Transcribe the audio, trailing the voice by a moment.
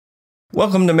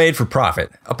Welcome to Made for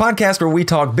Profit, a podcast where we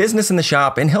talk business in the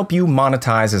shop and help you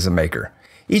monetize as a maker.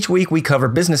 Each week we cover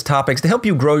business topics to help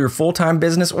you grow your full-time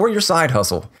business or your side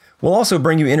hustle. We'll also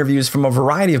bring you interviews from a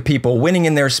variety of people winning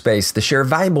in their space to share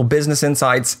valuable business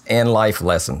insights and life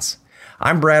lessons.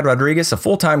 I'm Brad Rodriguez, a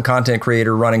full-time content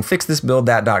creator running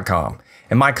FixThisBuildThat.com,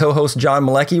 and my co-host John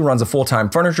Malecki runs a full-time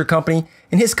furniture company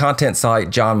and his content site,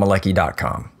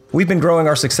 johnmalecki.com. We've been growing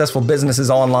our successful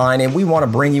businesses online, and we want to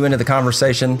bring you into the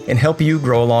conversation and help you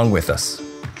grow along with us.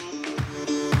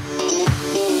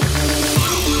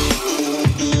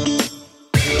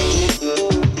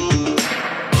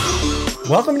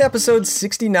 Welcome to episode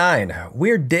 69.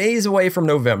 We're days away from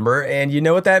November, and you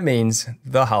know what that means,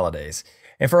 the holidays.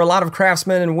 And for a lot of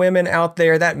craftsmen and women out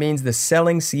there, that means the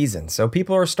selling season. So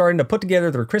people are starting to put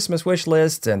together their Christmas wish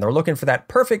lists, and they're looking for that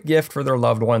perfect gift for their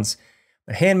loved ones.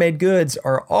 But handmade goods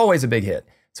are always a big hit,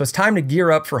 so it's time to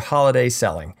gear up for holiday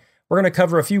selling. We're going to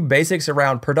cover a few basics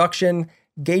around production,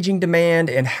 gauging demand,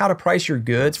 and how to price your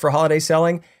goods for holiday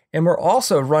selling. And we're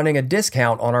also running a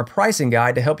discount on our pricing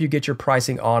guide to help you get your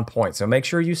pricing on point, so make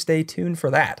sure you stay tuned for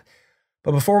that.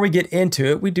 But before we get into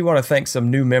it, we do want to thank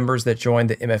some new members that joined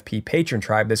the MFP Patron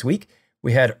Tribe this week.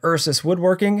 We had Ursus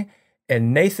Woodworking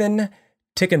and Nathan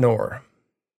Tickanor.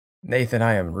 Nathan,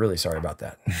 I am really sorry about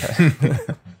that.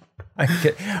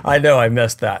 I know I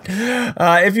messed that.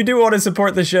 If you do want to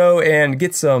support the show and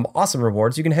get some awesome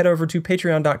rewards, you can head over to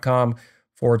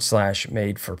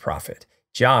patreon.com/made for profit.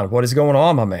 John, what is going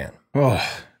on, my man?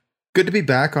 Oh, good to be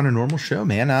back on a normal show,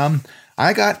 man.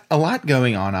 I got a lot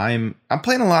going on. I'm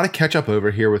playing a lot of catch up over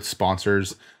here with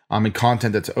sponsors and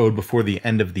content that's owed before the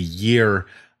end of the year.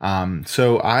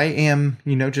 So I am,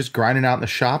 just grinding out in the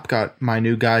shop. Got my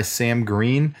new guy, Sam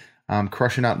Green,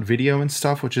 crushing out video and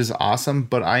stuff, which is awesome.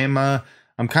 But I'm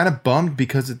kind of bummed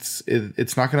because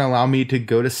it's not going to allow me to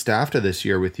go to STAFTA this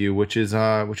year with you, which is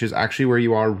actually where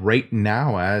you are right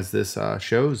now as this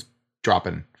show's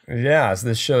dropping. Yeah, as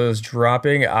this show's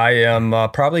dropping, I am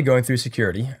probably going through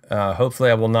security. Hopefully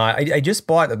I will not. I just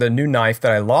bought the new knife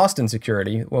that I lost in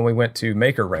security when we went to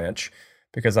Maker Ranch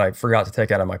because I forgot to take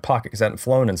it out of my pocket because I hadn't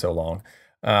flown in so long.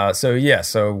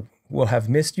 So we'll have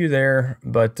missed you there,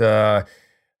 but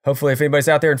hopefully if anybody's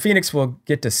out there in Phoenix, we'll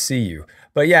get to see you.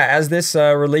 But yeah, as this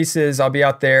releases, I'll be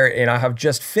out there, and I have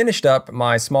just finished up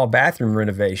my small bathroom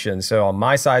renovation. So on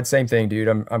my side, same thing, dude.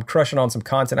 I'm crushing on some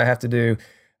content I have to do.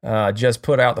 Just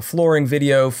put out the flooring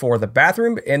video for the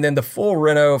bathroom, and then the full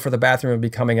reno for the bathroom will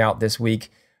be coming out this week.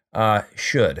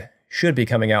 Should be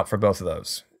coming out for both of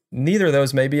those. Neither of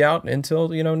those may be out until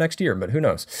next year, but who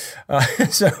knows?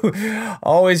 So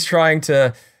always trying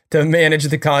to manage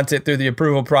the content through the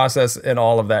approval process and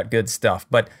all of that good stuff.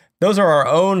 But those are our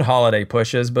own holiday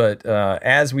pushes. But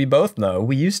as we both know,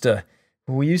 we used to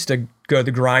go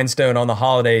the grindstone on the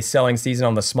holiday selling season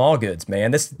on the small goods,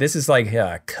 man. This is like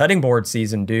cutting board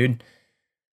season, dude.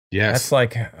 Yes. That's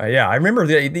like, I remember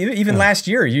even last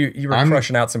year you were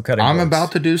crushing out some cutting boards. I'm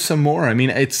about to do some more. I mean,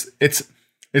 it's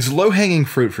low hanging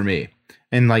fruit for me.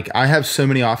 And like, I have so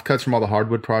many offcuts from all the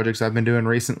hardwood projects I've been doing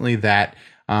recently that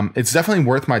it's definitely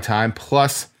worth my time.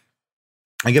 Plus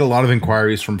I get a lot of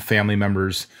inquiries from family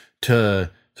members to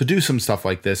do some stuff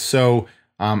like this. So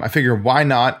I figure why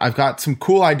not? I've got some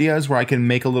cool ideas where I can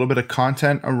make a little bit of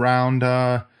content around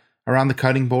the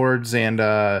cutting boards and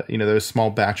those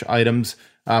small batch items.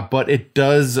 But it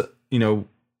does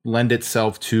lend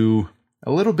itself to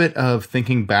a little bit of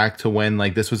thinking back to when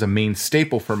like this was a main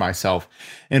staple for myself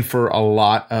and for a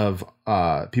lot of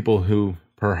people who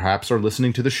perhaps are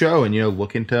listening to the show and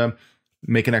looking to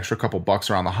make an extra couple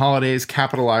bucks around the holidays,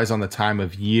 capitalize on the time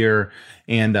of year,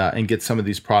 and get some of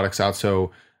these products out. So.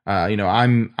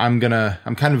 I'm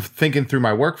kind of thinking through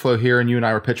my workflow here, and you and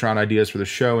I were pitching around ideas for the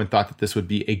show and thought that this would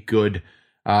be a good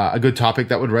topic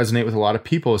that would resonate with a lot of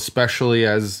people, especially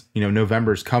as,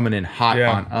 November's coming in hot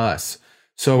on us.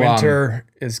 So winter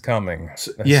is coming.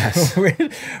 Yes.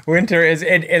 Winter is,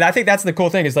 and I think that's the cool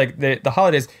thing is like the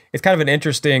holidays, it's kind of an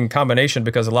interesting combination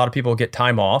because a lot of people get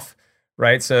time off,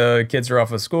 right? So kids are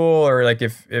off of school, or like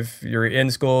if you're in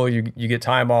school, you get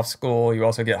time off school, you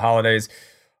also get holidays.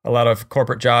 A lot of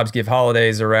corporate jobs give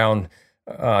holidays around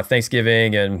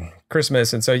Thanksgiving and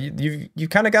Christmas, and so you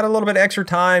kind of got a little bit of extra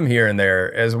time here and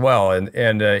there as well.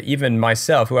 And even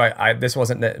myself, who I this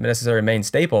wasn't necessarily a main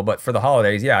staple, but for the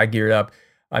holidays, I geared up.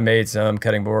 I made some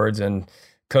cutting boards and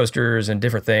coasters and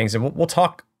different things, and we'll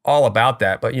talk all about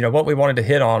that. But what we wanted to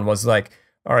hit on was like,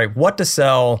 all right, what to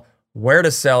sell, where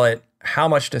to sell it, how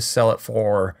much to sell it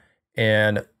for,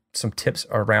 and some tips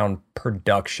around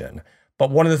production. But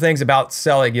one of the things about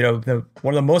selling, one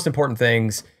of the most important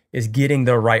things is getting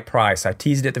the right price. I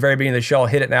teased it at the very beginning of the show. I'll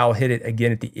hit it now. I'll hit it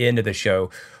again at the end of the show.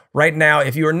 right now,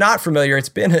 if you are not familiar, it's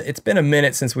been a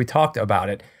minute since we talked about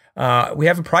it. We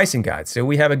have a pricing guide. So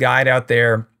we have a guide out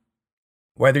there,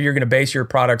 whether you're going to base your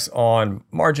products on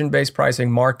margin-based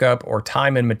pricing, markup, or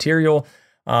time and material.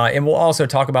 And we'll also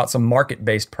talk about some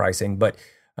market-based pricing. But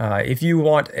if you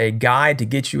want a guide to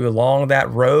get you along that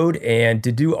road and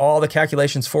to do all the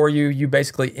calculations for you, you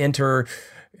basically enter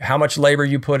how much labor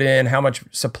you put in, how much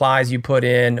supplies you put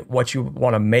in, what you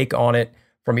want to make on it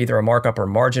from either a markup or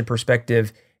margin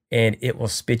perspective, and it will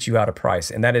spit you out a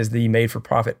price. And that is the Made for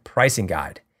Profit pricing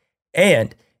guide.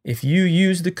 And if you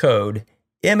use the code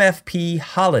MFP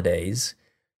Holidays,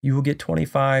 you will get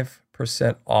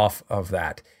 25% off of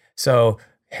that. So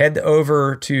head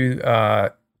over to,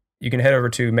 you can head over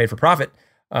to Made for Profit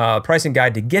pricing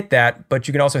guide to get that, but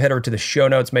you can also head over to the show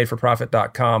notes,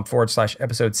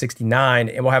 madeforprofit.com/episode 69,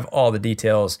 and we'll have all the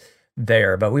details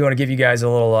there. But we want to give you guys a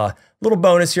little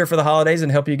bonus here for the holidays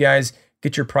and help you guys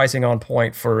get your pricing on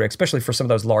point especially for some of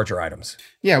those larger items.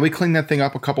 Yeah, we cleaned that thing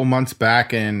up a couple months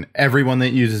back and everyone that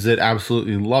uses it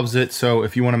absolutely loves it. So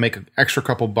if you want to make an extra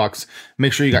couple bucks,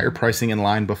 make sure you got your pricing in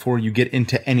line before you get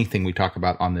into anything we talk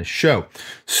about on this show.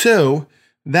 So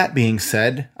that being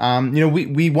said,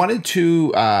 we wanted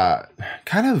to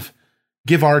kind of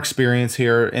give our experience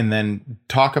here and then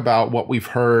talk about what we've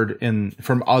heard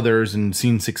from others and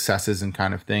seen successes and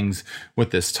kind of things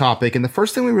with this topic. And the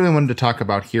first thing we really wanted to talk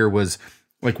about here was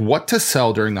like what to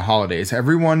sell during the holidays.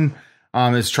 Everyone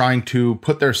is trying to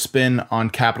put their spin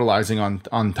on capitalizing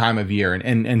on time of year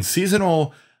and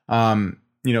seasonal,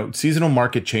 seasonal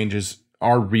market changes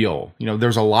are real.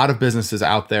 There's a lot of businesses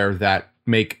out there that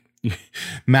make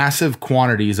massive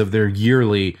quantities of their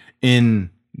yearly in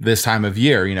this time of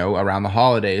year, around the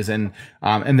holidays. And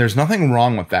there's nothing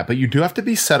wrong with that, but you do have to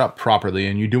be set up properly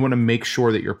and you do want to make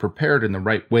sure that you're prepared in the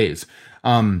right ways.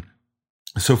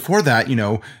 So for that,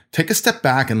 take a step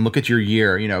back and look at your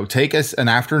year, take an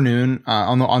afternoon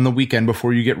on the weekend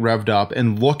before you get revved up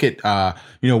and look at,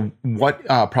 what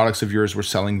products of yours were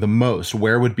selling the most,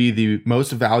 where would be the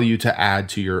most value to add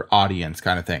to your audience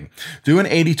kind of thing. Do an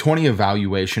 80-20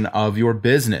 evaluation of your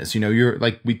business. You're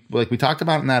like we talked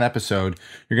about in that episode,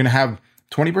 you're going to have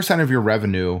 20% of your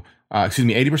revenue,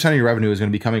 80% of your revenue is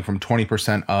going to be coming from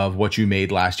 20% of what you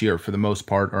made last year for the most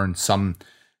part, or in some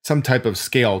type of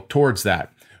scale towards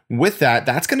that. With that,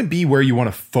 that's going to be where you want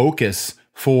to focus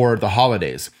for the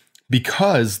holidays,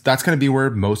 because that's going to be where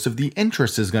most of the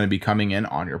interest is going to be coming in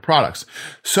on your products.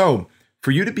 So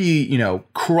for you to be,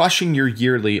 crushing your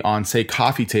yearly on, say,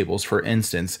 coffee tables, for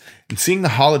instance, and seeing the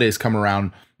holidays come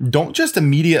around, don't just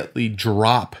immediately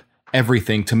drop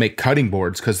everything to make cutting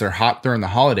boards because they're hot during the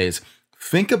holidays.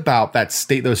 Think about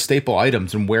those staple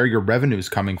items and where your revenue is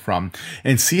coming from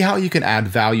and see how you can add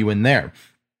value in there.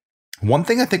 One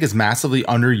thing I think is massively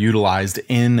underutilized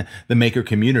in the maker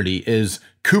community is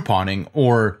couponing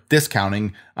or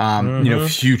discounting,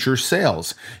 future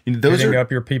sales. Those are up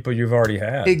your people you've already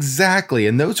had. Exactly.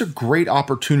 And those are great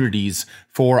opportunities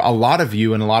for a lot of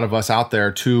you and a lot of us out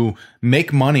there to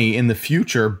make money in the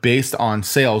future based on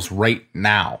sales right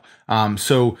now.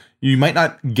 So you might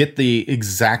not get the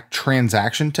exact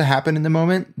transaction to happen in the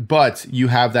moment, but you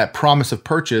have that promise of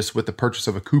purchase with the purchase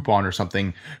of a coupon or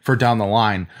something for down the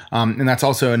line. And that's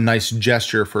also a nice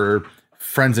gesture for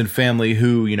friends and family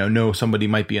who, know somebody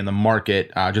might be in the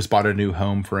market, just bought a new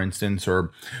home, for instance, or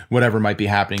whatever might be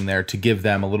happening there, to give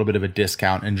them a little bit of a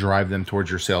discount and drive them towards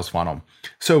your sales funnel.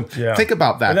 So think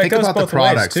about that. Think about the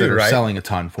products that are selling a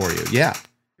ton for you. Yeah.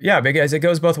 Yeah, because it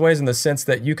goes both ways in the sense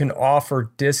that you can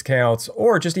offer discounts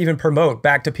or just even promote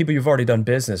back to people you've already done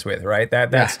business with, right?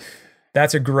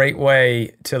 That's a great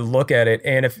way to look at it.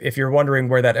 And if you're wondering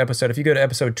where that episode, if you go to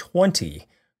episode 20,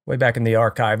 way back in the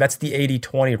archive, that's the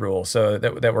 80-20 rule. So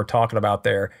that we're talking about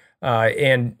there.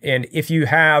 And if you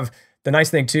have, the nice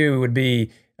thing too would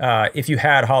be if you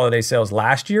had holiday sales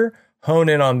last year, hone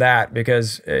in on that,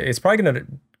 because it's probably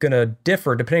going to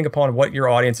differ depending upon what your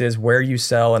audience is, where you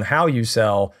sell and how you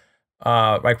sell.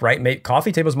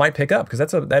 Coffee tables might pick up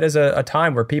because that is a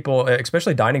time where people,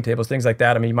 especially dining tables, things like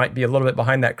that. I mean, you might be a little bit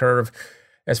behind that curve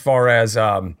as far as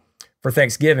for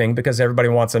Thanksgiving, because everybody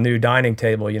wants a new dining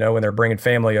table, when they're bringing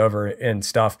family over and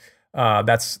stuff.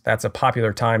 That's a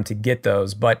popular time to get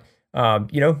those. But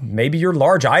maybe your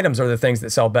large items are the things that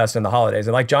sell best in the holidays.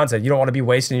 And like John said, you don't want to be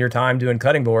wasting your time doing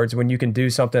cutting boards when you can do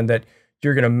something that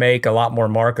you're going to make a lot more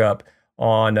markup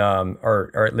on,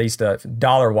 or at least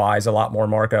dollar-wise, a lot more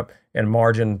markup and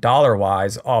margin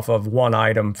dollar-wise off of one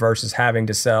item versus having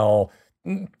to sell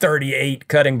 38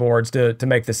 cutting boards to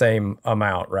make the same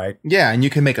amount, right? Yeah, and you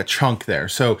can make a chunk there.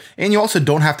 So, and you also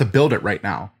don't have to build it right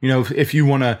now. You know, if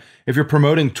you're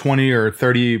promoting 20 or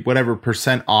 30 whatever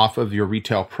percent off of your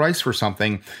retail price for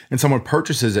something and someone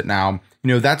purchases it now, you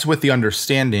know, that's with the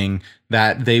understanding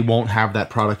that they won't have that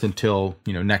product until,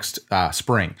 you know, next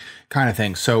spring kind of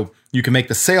thing. So you can make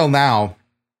the sale now,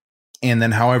 and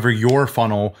then however your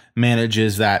funnel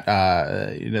manages that,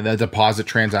 that deposit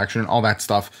transaction and all that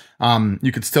stuff,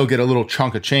 you could still get a little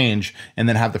chunk of change and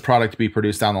then have the product be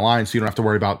produced down the line. So you don't have to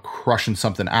worry about crushing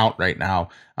something out right now,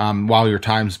 while your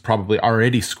time's probably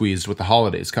already squeezed with the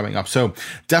holidays coming up. So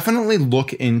definitely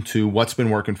look into what's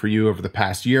been working for you over the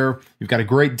past year. You've got a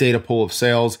great data pool of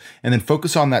sales, and then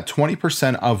focus on that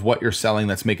 20% of what you're selling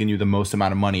that's making you the most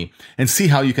amount of money, and see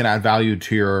how you can add value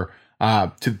to your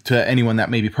to anyone that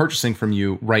may be purchasing from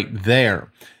you right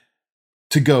there.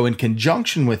 To go in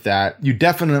conjunction with that, you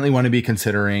definitely want to be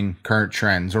considering current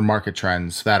trends or market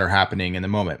trends that are happening in the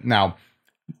moment. Now,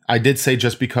 I did say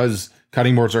just because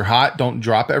cutting boards are hot, don't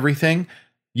drop everything.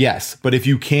 Yes, but if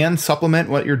you can supplement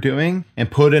what you're doing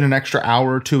and put in an extra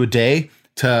hour or two a day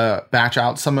to batch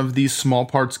out some of these small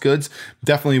parts goods,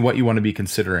 definitely what you want to be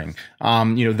considering.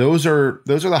 Those are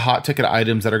the hot ticket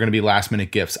items that are going to be last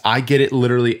minute gifts. I get it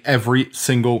literally every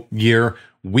single year.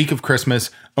 Week of Christmas.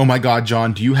 Oh my God,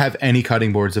 John, do you have any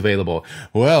cutting boards available?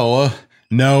 Well,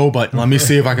 no, but let me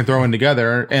see if I can throw one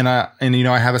together. And I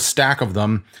have a stack of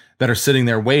them that are sitting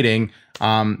there waiting,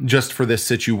 just for this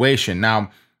situation.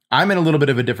 Now, I'm in a little bit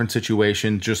of a different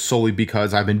situation just solely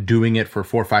because I've been doing it for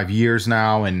 4 or 5 years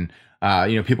now, and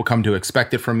people come to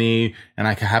expect it from me, and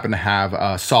I happen to have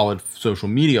a solid social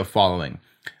media following.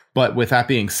 But with that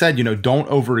being said, don't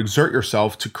overexert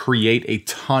yourself to create a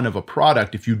ton of a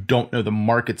product if you don't know the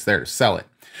market's there to sell it.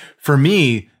 For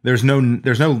me, there's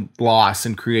no loss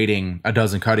in creating a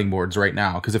dozen cutting boards right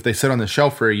now, because if they sit on the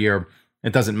shelf for a year,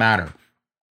 it doesn't matter.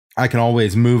 I can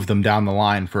always move them down the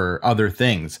line for other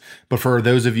things. But for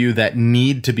those of you that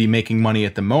need to be making money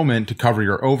at the moment to cover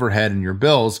your overhead and your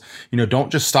bills,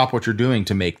 don't just stop what you're doing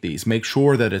to make these. Make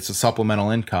sure that it's a supplemental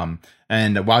income.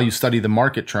 And while you study the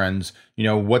market trends,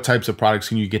 what types of products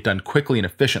can you get done quickly and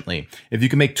efficiently? If you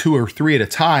can make 2 or 3 at a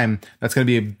time, that's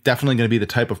definitely going to be the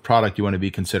type of product you want to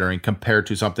be considering, compared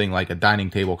to something like a dining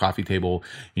table, coffee table,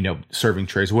 serving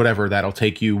trays, whatever. That'll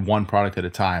take you one product at a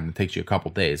time. It takes you a couple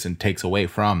days and takes away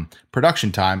from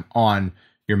production time on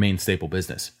your main staple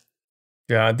business.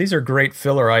 Yeah, these are great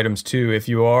filler items too. If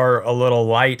you are a little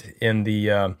light in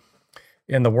the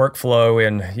workflow,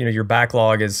 and your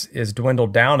backlog is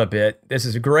dwindled down a bit, this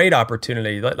is a great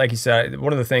opportunity. Like you said,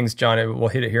 one of the things, John, we'll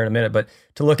hit it here in a minute, but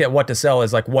to look at what to sell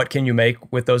is like, what can you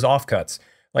make with those offcuts?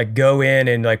 Like, go in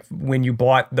and, like, when you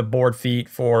bought the board feet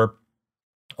for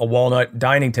a walnut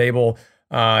dining table,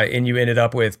 and you ended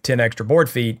up with 10 extra board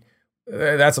feet,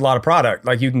 that's a lot of product.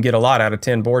 Like, you can get a lot out of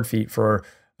 10 board feet for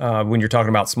when you're talking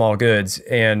about small goods,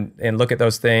 and look at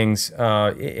those things.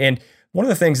 And one of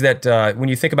the things that when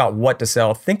you think about what to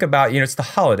sell, think about, it's the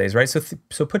holidays, right?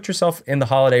 So put yourself in the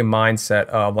holiday mindset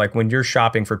of, like, when you're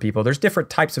shopping for people, there's different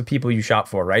types of people you shop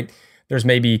for, right? There's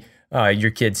maybe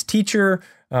your kid's teacher.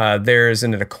 There's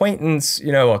an acquaintance,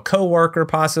 a coworker,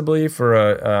 possibly for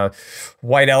a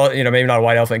white elephant, maybe not a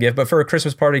white elephant gift, but for a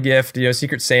Christmas party gift,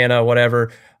 Secret Santa,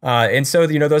 whatever. And so,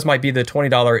 those might be the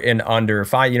 $20 and under,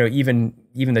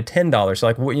 even the $10. So,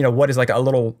 like, what is like a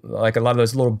lot of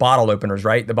those little bottle openers,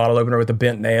 right? The bottle opener with the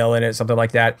bent nail in it, something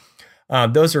like that.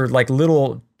 Those are like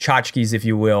little tchotchkes, if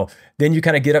you will. Then you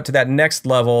kind of get up to that next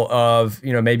level of,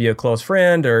 maybe a close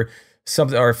friend or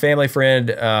something, or a family friend,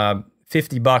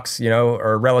 $50,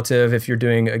 or a relative, if you're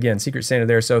doing, again, Secret Santa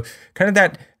there. So kind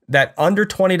of that under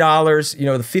 $20,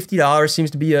 the $50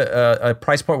 seems to be a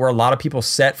price point where a lot of people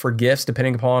set for gifts,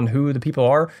 depending upon who the people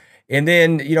are. And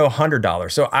then,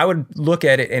 $100. So I would look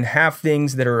at it and have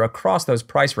things that are across those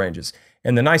price ranges.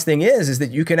 And the nice thing is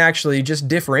that you can actually just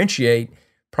differentiate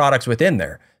products within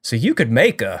there. So you could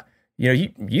make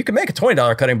you can make a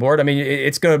 $20 cutting board. I mean,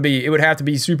 it would have to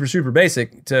be super, super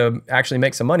basic to actually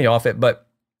make some money off it. But,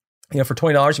 for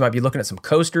 $20, you might be looking at some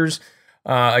coasters.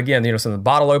 Again, some of the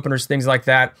bottle openers, things like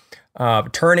that.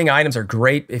 Turning items are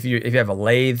great if you have a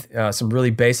lathe, some really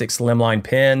basic slimline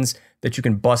pins that you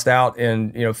can bust out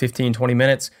in 15, 20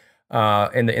 minutes.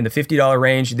 In the $50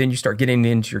 range, then you start getting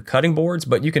into your cutting boards,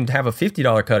 but you can have a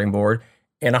 $50 cutting board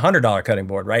and a $100 cutting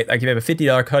board, right? Like, if you have a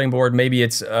 $50 cutting board, maybe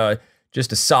it's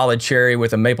just a solid cherry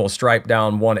with a maple stripe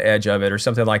down one edge of it or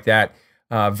something like that,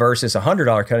 versus a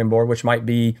 $100 cutting board, which might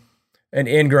be an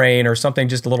end grain or something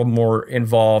just a little more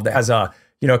involved, has a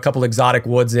couple exotic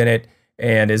woods in it,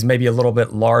 and is maybe a little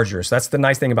bit larger. So that's the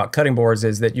nice thing about cutting boards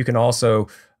is that you can also,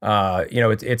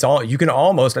 it's all, you can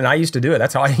almost, and I used to do it.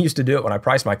 That's how I used to do it when I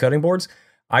priced my cutting boards.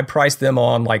 I priced them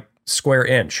on like square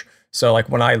inch. So like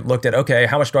when I looked at, okay,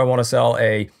 how much do I want to sell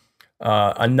a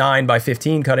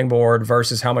 9x15 cutting board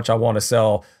versus how much I want to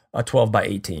sell a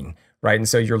 12x18, right? And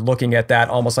so you're looking at that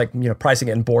almost like, pricing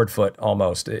it in board foot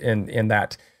almost in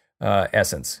that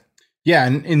essence. Yeah,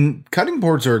 and cutting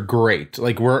boards are great.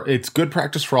 Like it's good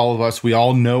practice for all of us. We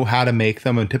all know how to make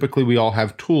them, and typically we all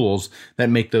have tools that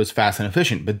make those fast and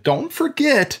efficient. But don't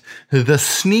forget the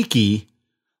sneaky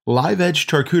live edge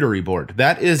charcuterie board.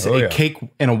 That is cake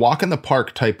and a walk in the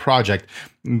park type project.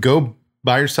 Go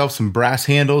buy yourself some brass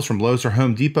handles from Lowe's or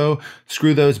Home Depot,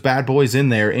 screw those bad boys in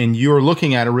there, and you're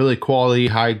looking at a really quality,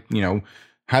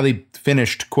 highly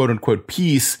finished quote unquote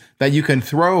piece that you can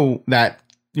throw that,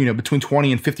 between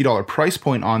 $20 and $50 price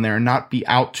point on there and not be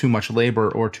out too much labor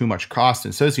or too much cost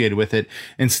associated with it,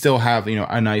 and still have,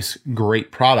 a nice,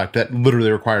 great product that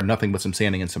literally required nothing but some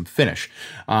sanding and some finish.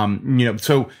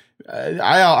 So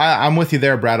I'm with you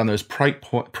there, Brad, on those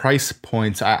price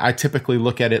points. I typically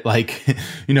look at it like,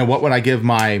 what would I give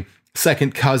my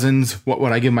second cousins? What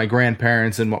would I give my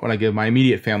grandparents? And what would I give my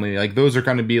immediate family? Like those are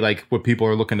going to be like what people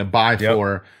are looking to buy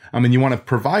for. You want to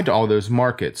provide to all those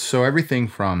markets. So everything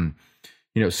from,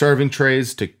 serving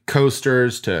trays to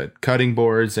coasters to cutting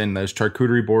boards and those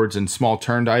charcuterie boards and small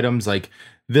turned items. Like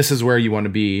this is where you want to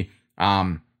be,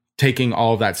 taking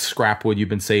all of that scrap wood you've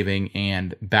been saving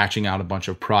and batching out a bunch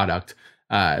of product.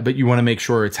 But you want to make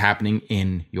sure it's happening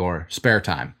in your spare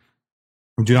time.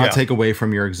 Do not take away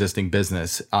from your existing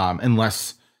business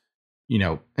unless,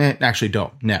 actually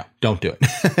don't do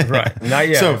it. Right. Not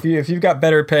yet. So if you've got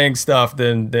better paying stuff,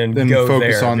 then go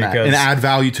focus there on that and add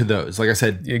value to those. Like I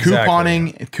said,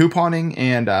 couponing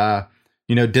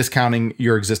and, discounting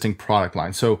your existing product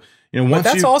line. So, but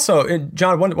that's also,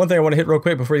 John, one thing I want to hit real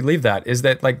quick before you leave that is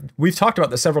that, like, we've talked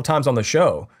about this several times on the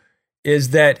show, is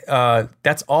that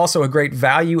that's also a great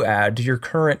value add to your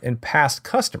current and past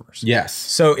customers. Yes.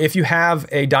 So if you have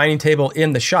a dining table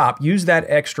in the shop, use that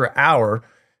extra hour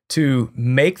to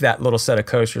make that little set of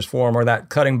coasters for them, or that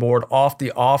cutting board off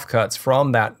the offcuts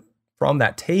from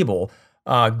that table.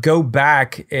 Go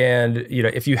back and,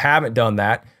 if you haven't done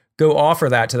that, go offer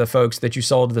that to the folks that you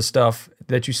sold the stuff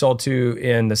that you sold to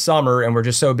in the summer and were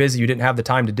just so busy you didn't have the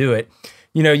time to do it.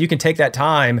 You can take that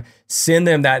time, send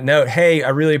them that note. Hey, I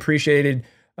really appreciated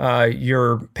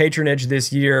your patronage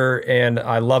this year, and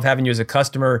I love having you as a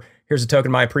customer. Here's a token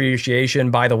of my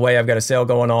appreciation. By the way, I've got a sale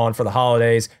going on for the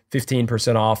holidays,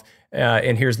 15% off.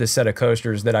 And here's this set of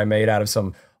coasters that I made out of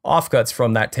some offcuts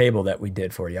from that table that we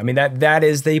did for you. That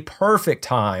is the perfect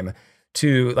time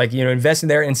to invest in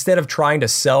there instead of trying to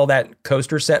sell that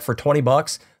coaster set for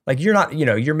 $20. Like you're not,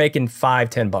 you're making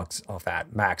 $5-10 off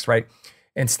that max, right?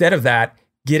 Instead of that,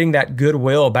 getting that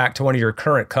goodwill back to one of your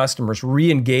current customers,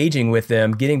 re-engaging with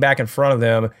them, getting back in front of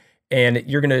them, and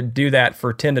you're going to do that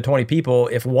for 10 to 20 people.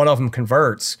 If one of them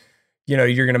converts, you're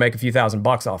going to make a few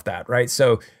 $1,000 off that, right?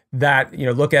 So that,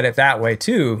 look at it that way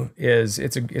too, it's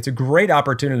a great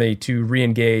opportunity to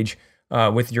re-engage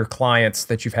with your clients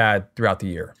that you've had throughout the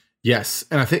year. Yes.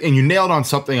 And you nailed on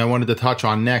something I wanted to touch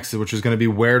on next, which is going to be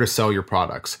where to sell your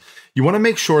products. You want to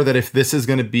make sure that if this is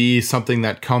going to be something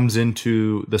that comes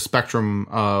into the spectrum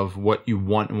of what you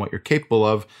want and what you're capable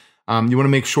of, you want to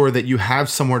make sure that you have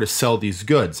somewhere to sell these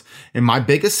goods. And my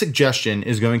biggest suggestion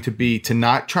is going to be to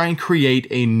not try and create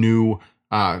a new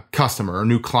customer or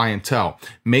new clientele.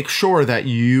 Make sure that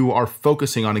you are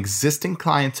focusing on existing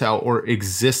clientele or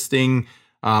existing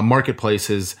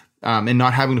marketplaces, and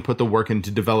not having to put the work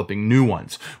into developing new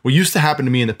ones. What used to happen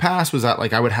to me in the past was that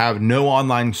I would have no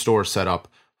online store set up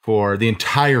for the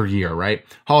entire year, right?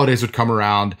 Holidays would come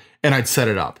around and I'd set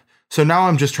it up. So now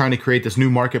I'm just trying to create this new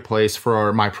marketplace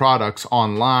for my products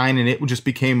online, and it just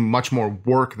became much more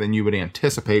work than you would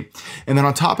anticipate. And then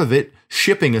on top of it,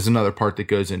 shipping is another part that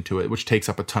goes into it, which takes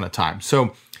up a ton of time.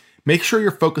 So make sure you're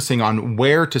focusing on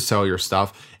where to sell your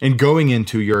stuff and going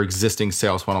into your existing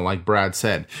sales funnel. Like Brad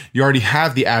said, you already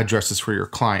have the addresses for your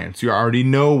clients. You already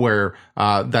know where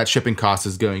that shipping cost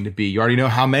is going to be. You already know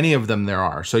how many of them there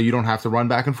are. So you don't have to run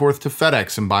back and forth to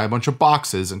FedEx and buy a bunch of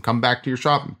boxes and come back to your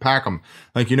shop and pack them.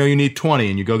 You need 20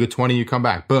 and you go get 20, you come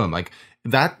back, boom.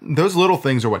 Those little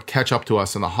things are what catch up to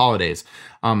us in the holidays.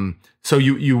 So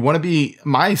you want to be,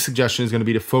 my suggestion is going to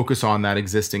be to focus on that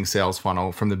existing sales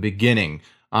funnel from the beginning.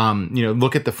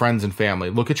 Look at the friends and family,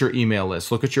 look at your email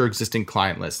list, look at your existing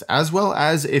client list, as well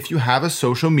as if you have a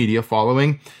social media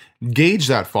following, gauge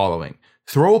that following.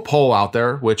 Throw a poll out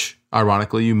there, which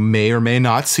ironically you may or may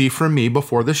not see from me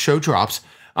before the show drops,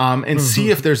 and see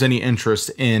if there's any interest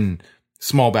in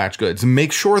small batch goods.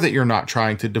 Make sure that you're not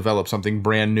trying to develop something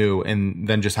brand new and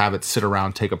then just have it sit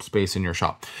around, take up space in your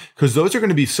shop. Because those are going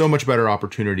to be so much better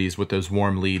opportunities with those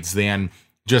warm leads than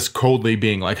just coldly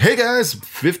being like, hey guys,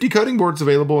 50 cutting boards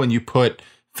available, and you put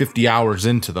 50 hours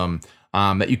into them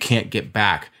that you can't get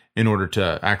back in order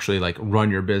to actually like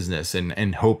run your business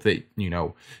and hope that, you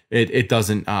know, it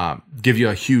doesn't give you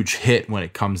a huge hit when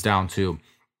it comes down to,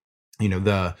 you know,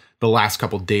 the last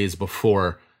couple days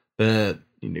before the,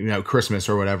 you know, Christmas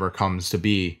or whatever comes to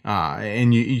be.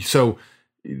 So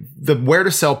the where to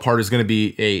sell part is going to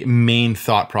be a main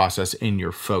thought process in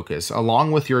your focus,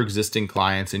 along with your existing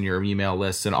clients and your email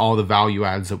lists and all the value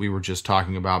adds that we were just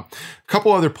talking about. A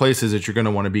couple other places that you're going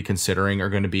to want to be considering are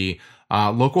going to be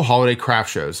local holiday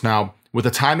craft shows. Now, with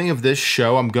the timing of this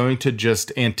show, I'm going to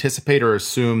just anticipate or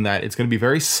assume that it's going to be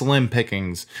very slim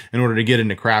pickings in order to get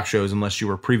into craft shows unless you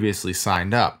were previously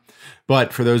signed up.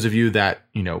 But for those of you that,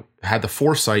 you know, had the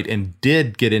foresight and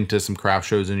did get into some craft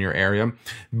shows in your area,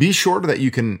 be sure that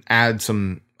you can add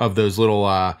some of those little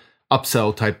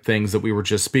upsell type things that we were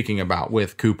just speaking about,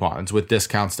 with coupons, with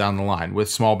discounts down the line, with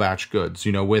small batch goods,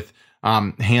 you know, with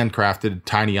handcrafted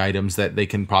tiny items that they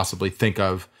can possibly think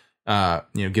of,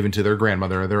 you know, given to their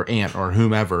grandmother or their aunt or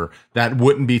whomever, that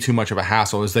wouldn't be too much of a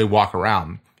hassle as they walk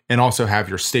around. And also have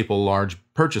your staple large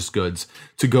purchase goods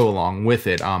to go along with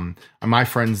it. My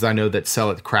friends I know that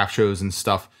sell at craft shows and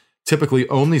stuff typically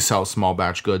only sell small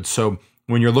batch goods. So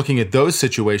when you're looking at those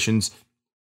situations,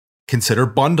 consider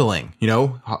bundling, you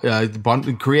know,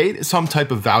 create some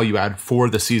type of value add for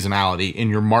the seasonality in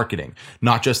your marketing,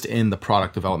 not just in the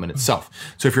product development itself.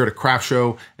 So if you're at a craft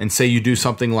show and say you do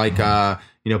something like,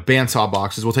 you know, bandsaw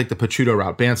boxes, we'll take the Pachuto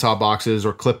route, bandsaw boxes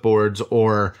or clipboards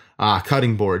or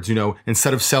cutting boards, you know,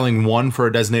 instead of selling one for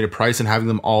a designated price and having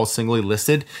them all singly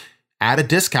listed, add a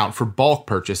discount for bulk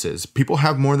purchases. People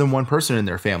have more than one person in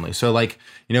their family. So like,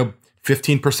 you know,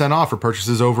 15% off for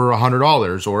purchases over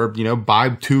 $100, or, you know, buy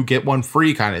two, get one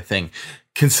free kind of thing.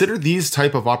 Consider these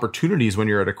type of opportunities when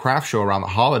you're at a craft show around the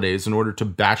holidays in order to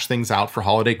batch things out for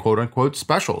holiday quote unquote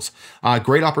specials.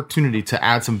 Great opportunity to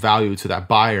add some value to that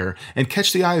buyer and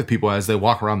catch the eye of people as they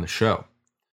walk around the show.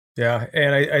 Yeah,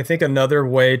 and I think another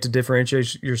way to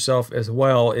differentiate yourself as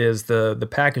well is the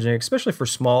packaging, especially for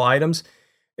small items,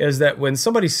 is that when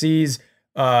somebody sees,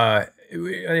 you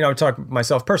know, I talk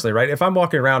myself personally, right? If I'm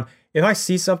walking around, if I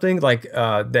see something like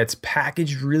that's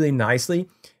packaged really nicely,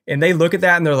 and they look at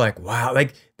that and they're like, wow,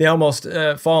 like they almost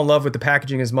fall in love with the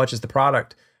packaging as much as the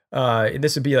product.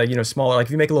 This would be like, you know, smaller, like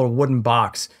if you make a little wooden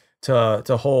box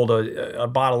to hold a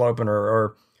bottle opener,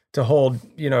 or to hold,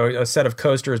 you know, a set of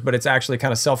coasters, but it's actually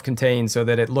kind of self-contained so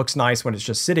that it looks nice when it's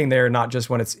just sitting there, not just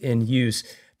when it's in use.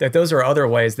 That those are other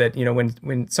ways that, you know,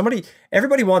 when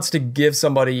everybody wants to give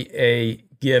somebody a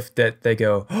gift that they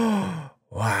go, oh,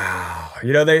 wow,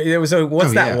 you know,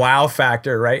 what's that wow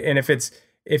factor, right? And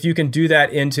if you can do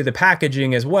that into the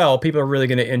packaging as well, people are really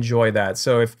going to enjoy that.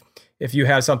 So if you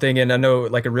have something, and I know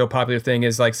like a real popular thing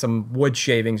is like some wood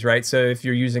shavings, right? So if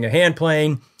you're using a hand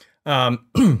plane,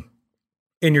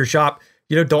 in your shop,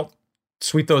 you know, don't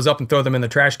sweep those up and throw them in the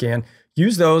trash can.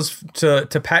 Use those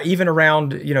to even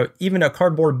around, you know, even a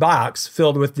cardboard box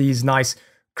filled with these nice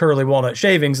curly walnut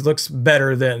shavings looks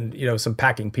better than, you know, some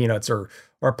packing peanuts or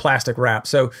plastic wrap.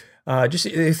 So just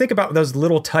think about those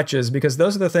little touches, because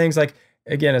those are the things, like,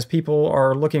 again, as people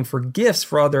are looking for gifts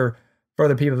for other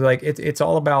people, like it's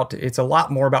a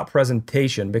lot more about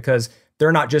presentation, because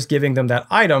they're not just giving them that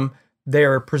item,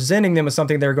 they're presenting them as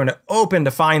something they're going to open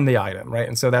to find the item, right?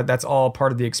 And so that's all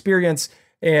part of the experience,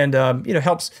 and you know,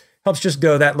 helps just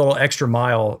go that little extra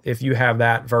mile if you have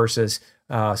that versus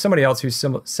somebody else who's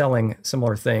selling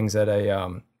similar things at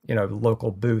a you know,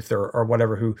 local booth or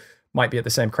whatever, who might be at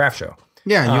the same craft show.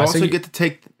 Yeah, and you also get to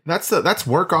take that's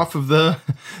work off of the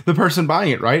person buying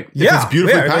it, right? If yeah, it's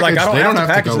beautifully packaged, like, they don't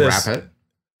have to go this. wrap it.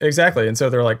 Exactly, and so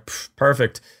they're like,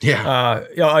 perfect. Yeah,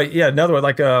 yeah. Another one,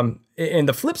 like, and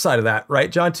the flip side of that,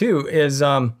 right, John, too,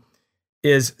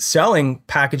 is selling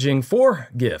packaging for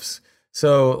gifts.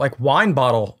 So like wine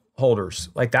bottle holders,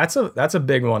 like that's a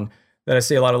big one that I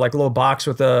see a lot of, like a little box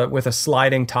with a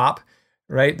sliding top,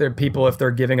 right? There are people, if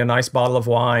they're giving a nice bottle of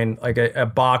wine, like a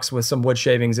box with some wood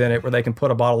shavings in it where they can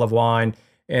put a bottle of wine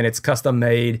and it's custom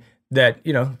made, that,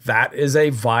 you know, that is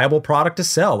a viable product to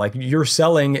sell. Like, you're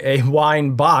selling a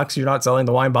wine box, you're not selling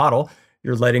the wine bottle.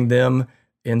 You're letting them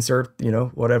insert, you know,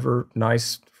 whatever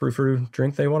nice frou-frou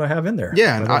drink they want to have in there.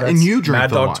 Yeah, and you drink Mad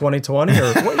the Dog wine. 2020,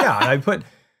 or well, yeah,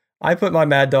 I put my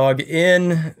Mad Dog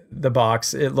in the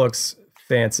box. It looks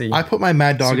fancy. I put my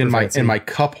Mad Dog Super in fancy. my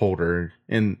cup holder,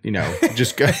 and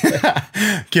just go.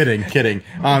 kidding.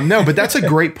 No, but that's a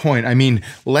great point. I mean,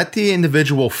 let the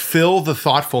individual fill the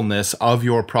thoughtfulness of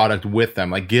your product with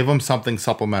them. Like, give them something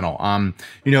supplemental.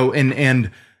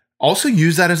 And also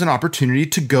use that as an opportunity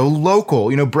to go local.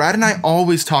 Brad and I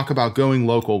always talk about going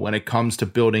local when it comes to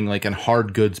building like a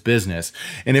hard goods business.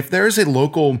 And if there's a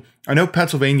local, I know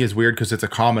Pennsylvania is weird because it's a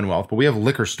Commonwealth, but we have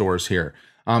liquor stores here.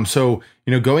 So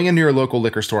going into your local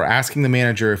liquor store, asking the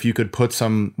manager if you could put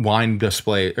some wine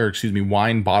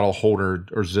bottle holder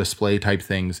or display type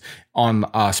things on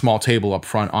a small table up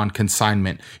front on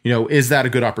consignment. Is that a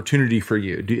good opportunity for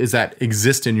you? Does that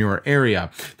exist in your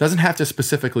area? Doesn't have to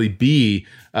specifically be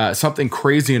something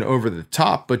crazy and over the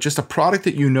top, but just a product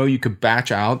that you could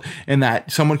batch out and that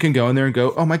someone can go in there and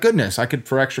go, oh my goodness, I could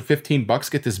for extra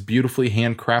 $15 get this beautifully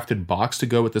handcrafted box to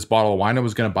go with this bottle of wine I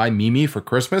was going to buy Mimi for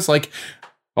Christmas. Like,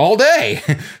 all day.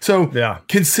 So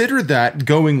Consider that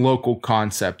going local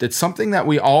concept. It's something that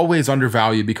we always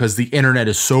undervalue because the internet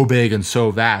is so big and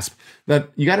so vast that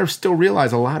you got to still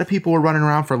realize a lot of people are running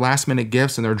around for last minute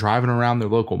gifts and they're driving around their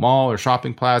local mall or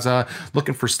shopping plaza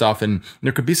looking for stuff. And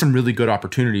there could be some really good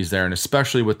opportunities there. And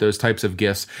especially with those types of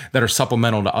gifts that are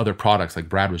supplemental to other products like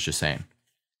Brad was just saying.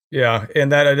 Yeah.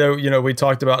 And that I know, we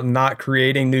talked about not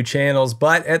creating new channels,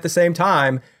 but at the same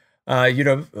time,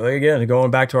 again,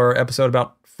 going back to our episode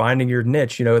about finding your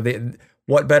niche,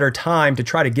 what better time to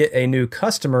try to get a new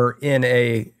customer in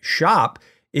a shop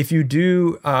if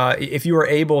you are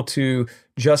able to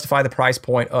justify the price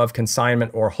point of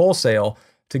consignment or wholesale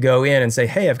to go in and say,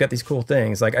 hey, I've got these cool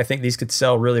things. Like, I think these could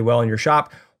sell really well in your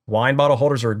shop. Wine bottle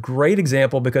holders are a great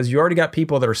example because you already got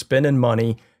people that are spending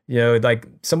money, like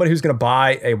somebody who's going to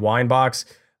buy a wine box.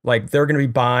 Like, they're going to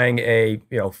be buying a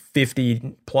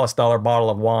 $50+ bottle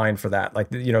of wine for that. Like,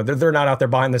 they're not out there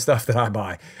buying the stuff that I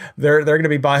buy. They're going to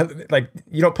be buying, like,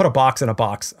 you don't put a box in a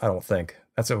box. I don't think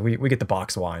that's what we get the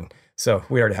box wine. So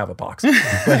we already have a box.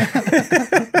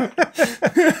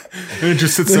 It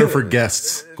just sits there for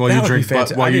guests while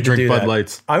you drink Bud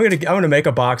Lights. I'm gonna make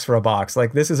a box for a box.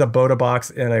 Like, this is a Boda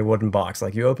box in a wooden box.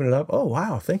 Like, you open it up. Oh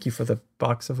wow! Thank you for the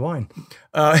box of wine.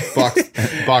 Box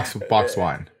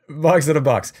wine. Box in a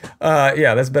box.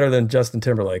 Yeah, that's better than Justin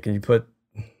Timberlake. And you put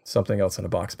something else in a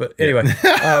box. But anyway,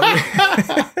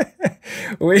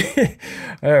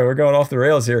 we're going off the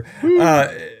rails here.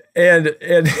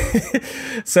 And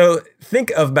so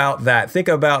think about that. Think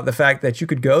about the fact that you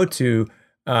could go to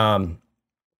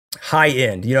high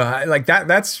end. Like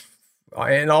that's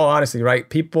in all honesty, right?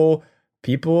 People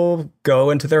go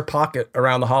into their pocket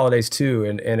around the holidays too,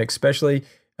 and especially.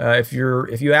 If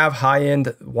you have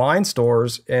high-end wine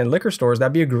stores and liquor stores,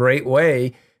 that'd be a great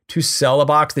way to sell a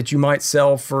box that you might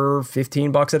sell for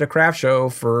 $15 at a craft show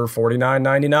for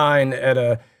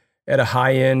 $49.99 at a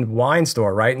high-end wine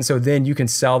store, right? And so then you can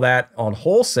sell that on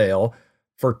wholesale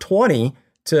for $20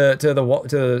 to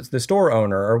the store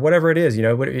owner or whatever it is,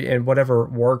 and whatever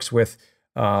works with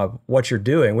what you're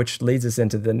doing, which leads us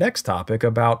into the next topic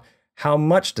about how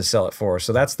much to sell it for.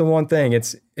 So that's the one thing.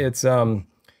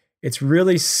 It's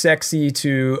really sexy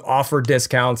to offer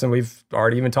discounts, and we've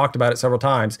already even talked about it several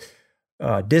times.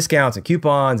 Discounts and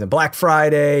coupons and Black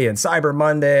Friday and Cyber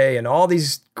Monday and all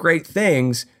these great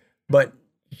things, but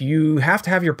you have to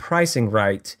have your pricing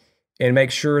right and make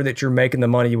sure that you're making the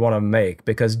money you want to make,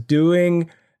 because doing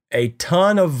a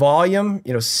ton of volume,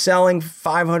 selling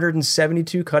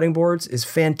 572 cutting boards is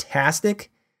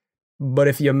fantastic, but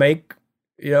if you make,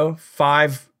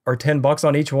 $5 or $10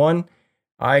 on each one,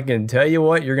 I can tell you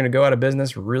what, you're going to go out of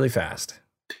business really fast.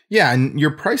 Yeah, and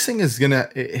your pricing is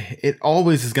it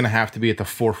always is going to have to be at the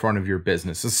forefront of your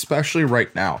business, especially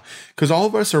right now, because all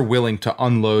of us are willing to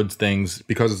unload things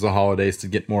because it's the holidays to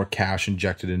get more cash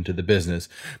injected into the business.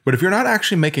 But if you're not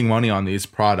actually making money on these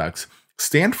products,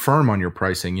 stand firm on your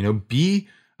pricing. Be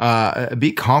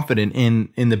confident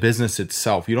in the business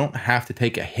itself. You don't have to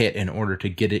take a hit in order to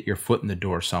get your foot in the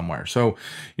door somewhere. So,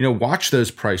 watch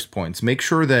those price points. Make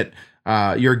sure that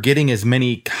you're getting as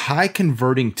many high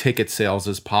converting ticket sales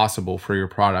as possible for your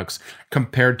products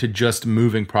compared to just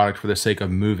moving product for the sake of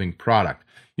moving product.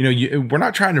 We're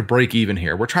not trying to break even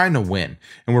here. We're trying to win,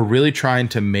 and we're really trying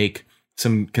to make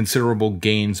some considerable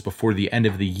gains before the end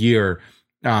of the year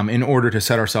in order to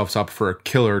set ourselves up for a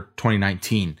killer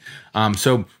 2019.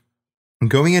 So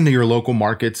going into your local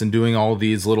markets and doing all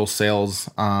these little sales,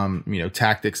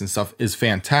 tactics and stuff is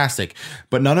fantastic,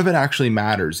 but none of it actually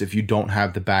matters if you don't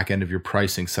have the back end of your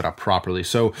pricing set up properly.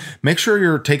 So make sure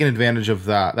you're taking advantage of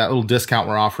that little discount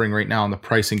we're offering right now on the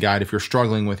pricing guide if you're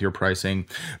struggling with your pricing,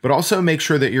 but also make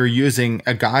sure that you're using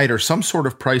a guide or some sort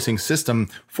of pricing system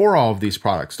for all of these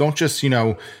products. Don't just,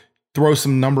 throw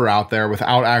some number out there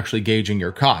without actually gauging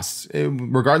your costs.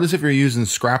 Regardless if you're using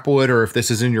scrap wood or if this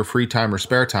is in your free time or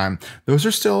spare time, those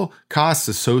are still costs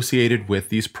associated with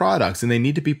these products, and they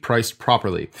need to be priced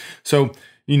properly. So,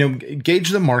 gauge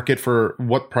the market for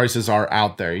what prices are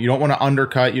out there. You don't want to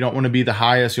undercut. You don't want to be the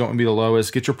highest. You don't want to be the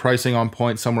lowest. Get your pricing on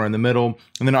point somewhere in the middle,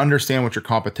 and then understand what your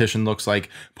competition looks like.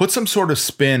 Put some sort of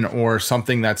spin or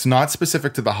something that's not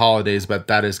specific to the holidays, but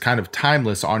that is kind of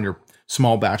timeless on your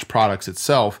small batch products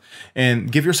itself, and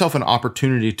give yourself an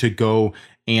opportunity to go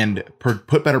and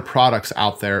put better products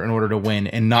out there in order to win,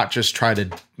 and not just try to,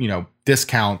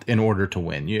 discount in order to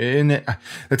win. And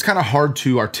it's kind of hard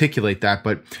to articulate that,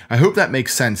 but I hope that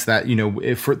makes sense that,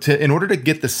 in order to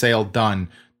get the sale done,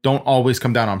 don't always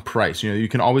come down on price. You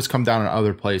can always come down on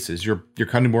other places. Your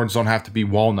cutting boards don't have to be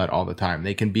walnut all the time.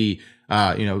 They can be,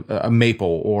 a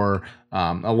maple or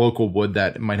a local wood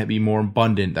that might be more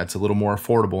abundant, that's a little more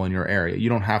affordable in your area. You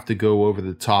don't have to go over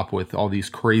the top with all these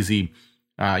crazy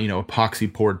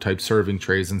epoxy poured type serving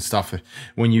trays and stuff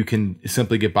when you can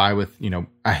simply get by with,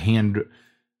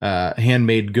 a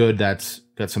handmade good that's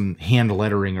got some hand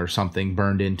lettering or something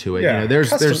burned into it. Yeah,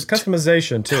 there's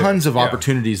customization too. Tons of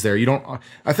opportunities there. You don't.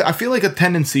 I feel like a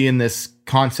tendency in this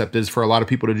concept is for a lot of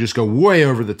people to just go way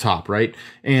over the top, right,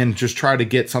 and just try to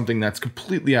get something that's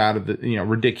completely out of the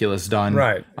ridiculous done,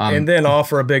 right, and then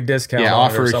offer a big discount. Yeah,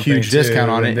 offer a huge discount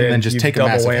on it, and then just take a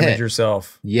massive hit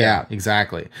yourself. Yeah,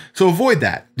 exactly. So avoid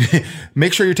that.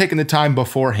 Make sure you're taking the time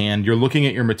beforehand. You're looking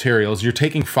at your materials. You're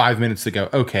taking 5 minutes to go.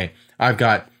 Okay, I've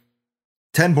got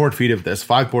 10 board feet of this,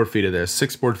 5 board feet of this,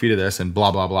 6 board feet of this, and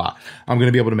blah, blah, blah. I'm going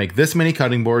to be able to make this many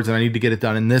cutting boards, and I need to get it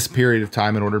done in this period of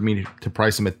time in order for me to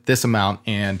price them at this amount.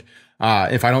 And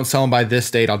if I don't sell them by this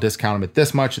date, I'll discount them at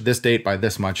this much, at this date by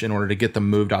this much in order to get them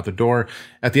moved out the door.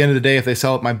 At the end of the day, if they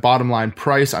sell at my bottom line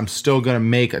price, I'm still going to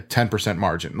make a 10%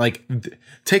 margin.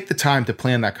 Take the time to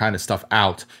plan that kind of stuff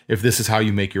out if this is how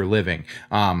you make your living.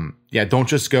 Don't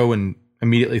just go and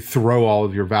immediately throw all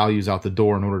of your values out the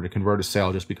door in order to convert a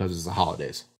sale just because it's the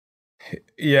holidays.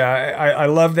 Yeah, I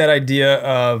love that idea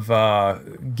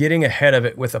of getting ahead of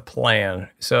it with a plan.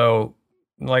 So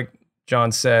like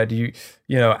John said, you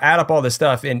add up all this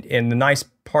stuff, and the nice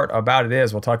part about it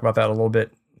is, we'll talk about that a little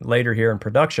bit later here in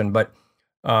production, but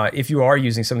if you are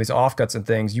using some of these offcuts and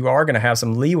things, you are going to have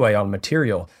some leeway on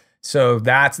material. So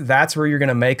that's where you're going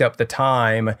to make up the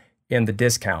time in the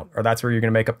discount, or that's where you're going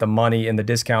to make up the money in the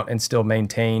discount and still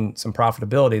maintain some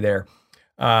profitability there.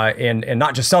 And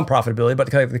not just some profitability, but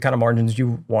the kind of margins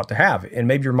you want to have. And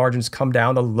maybe your margins come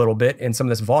down a little bit in some of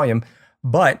this volume,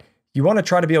 but you want to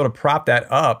try to be able to prop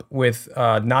that up with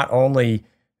not only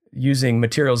using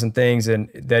materials and things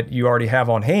that you already have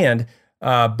on hand,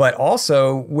 but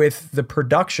also with the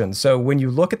production. So when you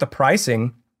look at the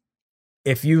pricing,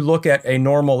 if you look at a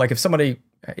normal, like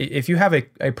if you have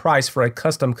a price for a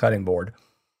custom cutting board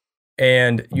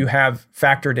and you have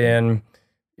factored in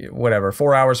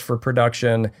 4 hours for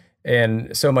production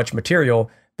and so much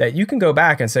material, that you can go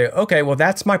back and say, okay, well,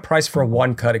 that's my price for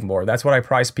one cutting board. That's what I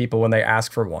price people when they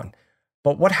ask for one.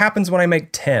 But what happens when I make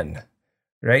 10,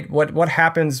 right? What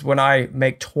happens when I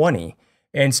make 20?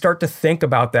 And start to think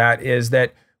about that is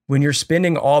that when you're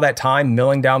spending all that time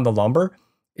milling down the lumber,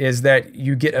 is that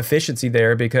you get efficiency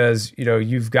there because,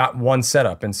 you've got one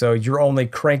setup. And so you're only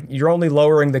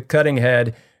lowering the cutting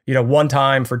head, one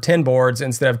time for 10 boards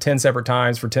instead of 10 separate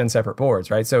times for 10 separate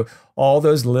boards, right? So all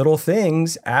those little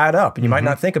things add up, and you might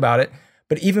not think about it,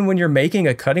 but even when you're making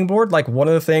a cutting board, like one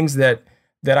of the things that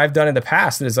I've done in the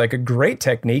past that is like a great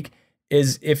technique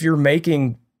is if you're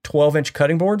making 12-inch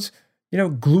cutting boards,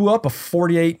 glue up a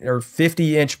 48 or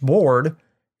 50-inch board,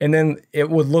 and then it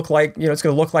would look like, it's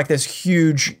going to look like this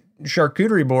huge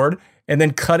charcuterie board, and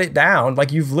then cut it down.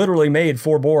 Like you've literally made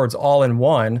 4 boards all in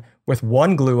one with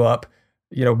one glue up,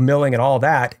 milling and all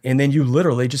that. And then you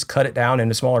literally just cut it down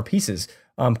into smaller pieces.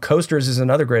 Coasters is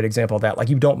another great example of that. Like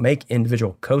you don't make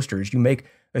individual coasters, you make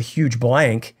a huge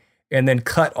blank and then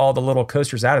cut all the little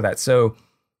coasters out of that. So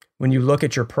when you look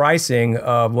at your pricing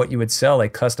of what you would sell a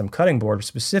custom cutting board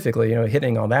specifically,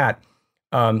 hitting on that,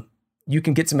 you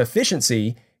can get some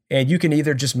efficiency. And you can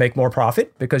either just make more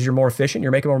profit because you're more efficient,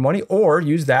 you're making more money, or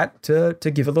use that to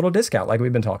give a little discount like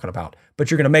we've been talking about. But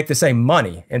you're going to make the same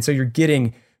money. And so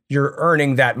you're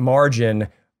earning that margin,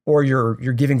 or you're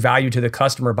giving value to the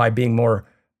customer by being more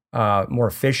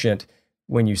efficient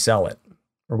when you sell it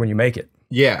or when you make it.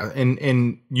 Yeah.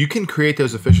 And you can create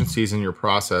those efficiencies in your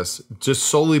process just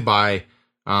solely by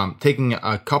taking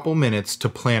a couple minutes to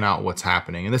plan out what's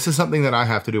happening. And this is something that I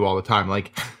have to do all the time.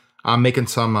 Like I'm making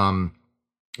some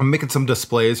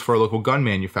displays for a local gun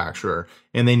manufacturer,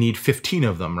 and they need 15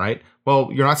 of them, right? Well,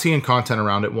 you're not seeing content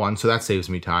around it, 1, so that saves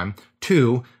me time.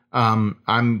 2,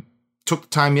 I'm took the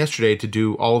time yesterday to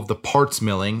do all of the parts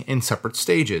milling in separate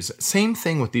stages. Same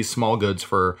thing with these small goods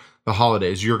for the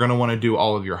holidays. You're going to want to do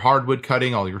all of your hardwood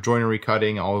cutting, all your joinery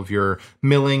cutting, all of your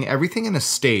milling, everything in a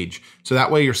stage. So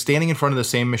that way you're standing in front of the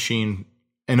same machine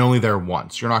and only there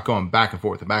once. You're not going back and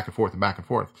forth and back and forth and back and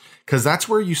forth. Because that's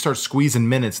where you start squeezing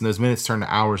minutes, and those minutes turn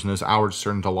to hours, and those hours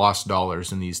turn to lost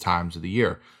dollars in these times of the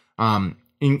year.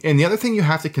 And the other thing you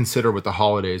have to consider with the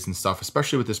holidays and stuff,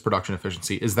 especially with this production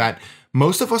efficiency, is that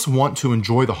most of us want to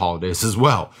enjoy the holidays as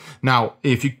well. Now,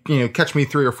 if you catch me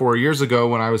 3 or 4 years ago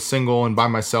when I was single and by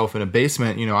myself in a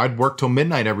basement, I'd work till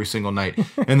midnight every single night.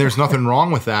 And there's nothing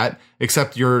wrong with that,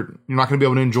 except you're not going to be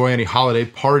able to enjoy any holiday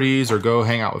parties or go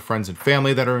hang out with friends and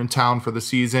family that are in town for the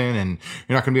season. And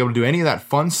you're not going to be able to do any of that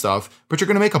fun stuff, but you're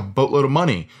going to make a boatload of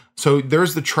money. So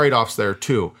there's the trade-offs there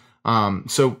too.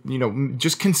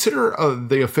 Just consider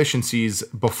the efficiencies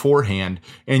beforehand,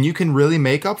 and you can really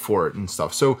make up for it and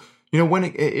stuff. So,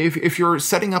 if you're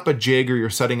setting up a jig or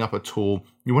you're setting up a tool,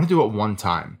 you want to do it one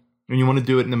time, and you want to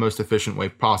do it in the most efficient way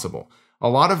possible. A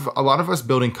lot of us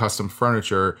building custom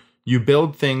furniture, you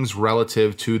build things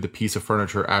relative to the piece of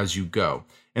furniture as you go,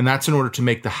 and that's in order to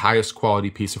make the highest quality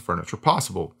piece of furniture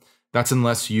possible. That's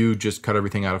unless you just cut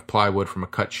everything out of plywood from a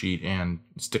cut sheet and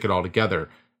stick it all together,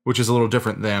 which is a little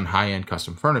different than high-end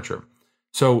custom furniture.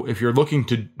 So if you're looking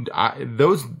to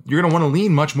you're going to want to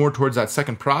lean much more towards that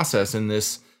second process in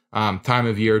this time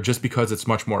of year, just because it's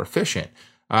much more efficient.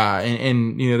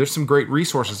 And there's some great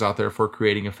resources out there for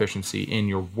creating efficiency in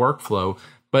your workflow.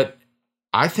 But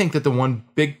I think that the one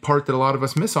big part that a lot of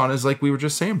us miss on is, like we were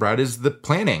just saying, Brad, is the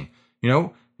planning.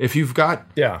 If you've got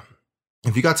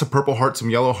some Purple Heart,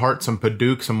 some Yellow Heart, some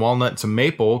Padauk, some Walnut, some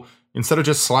Maple, instead of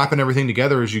just slapping everything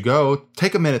together as you go,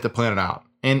 take a minute to plan it out.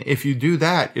 And if you do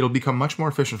that, it'll become much more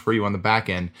efficient for you on the back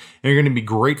end. And you're going to be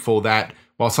grateful that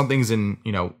while something's in,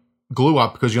 glue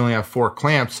up because you only have 4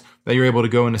 clamps, that you're able to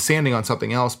go into sanding on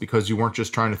something else because you weren't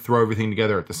just trying to throw everything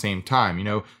together at the same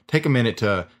time. Take a minute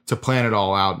to plan it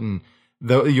all out, and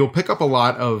you'll pick up a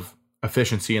lot of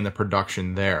efficiency in the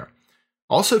production there.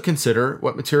 Also consider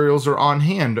what materials are on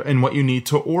hand and what you need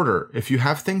to order. If you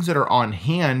have things that are on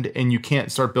hand and you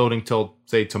can't start building till,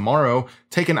 say, tomorrow,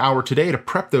 take an hour today to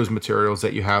prep those materials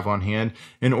that you have on hand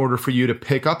in order for you to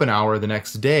pick up an hour the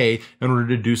next day in order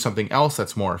to do something else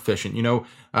that's more efficient. We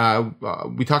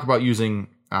talk about using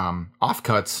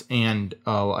offcuts and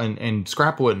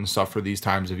scrap wood and stuff for these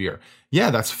times of year.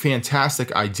 Yeah, that's a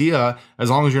fantastic idea as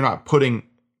long as you're not putting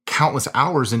countless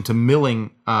hours into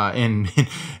milling and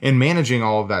managing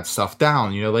all of that stuff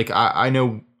down. I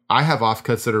know I have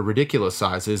offcuts that are ridiculous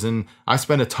sizes, and I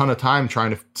spend a ton of time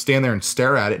trying to stand there and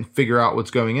stare at it and figure out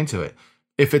what's going into it.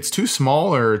 If it's too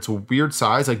small or it's a weird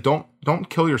size, don't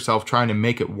kill yourself trying to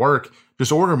make it work.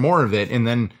 Just order more of it and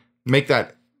then make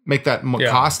that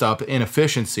cost up in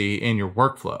efficiency in your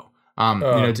workflow.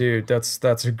 Dude,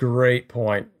 that's a great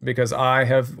point, because I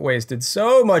have wasted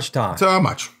so much time.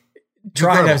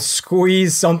 Trying to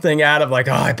squeeze something out of I've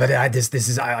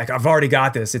already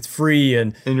got this. It's free,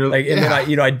 and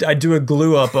then I do a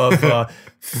glue up of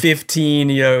 15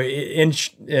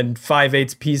 inch and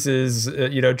 5/8 pieces.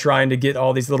 Trying to get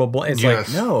all these little. It's like,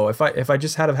 no, if I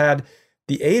just had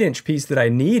the 8-inch piece that I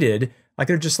needed, I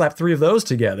could have just slapped 3 of those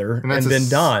together and been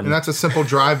done. And that's a simple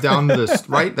drive down to the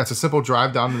right. That's a simple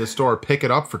drive down to the store, pick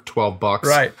it up for $12.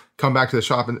 Right. Come back to the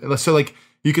shop, and so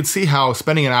you could see how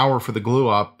spending an hour for the glue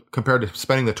up compared to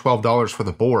spending the $12 for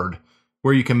the board,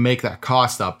 where you can make that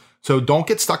cost up. So don't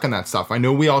get stuck in that stuff. I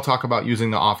know we all talk about using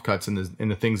the offcuts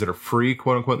and the things that are free,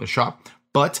 quote unquote, in the shop,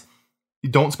 but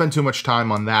don't spend too much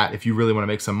time on that if you really want to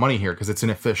make some money here, because it's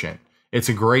inefficient. It's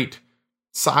a great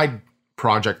side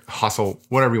project, hustle,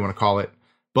 whatever you want to call it,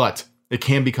 but it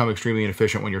can become extremely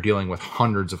inefficient when you're dealing with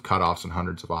hundreds of cutoffs and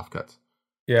hundreds of offcuts.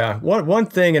 Yeah, one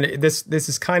thing, and this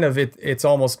is kind of it's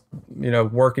almost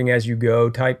working as you go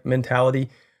type mentality.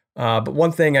 But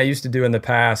one thing I used to do in the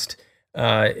past,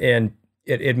 and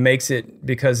it makes it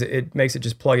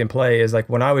just plug and play, is like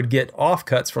when I would get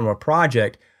offcuts from a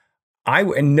project,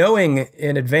 and knowing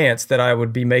in advance that I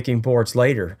would be making boards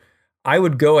later, I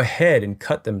would go ahead and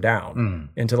cut them down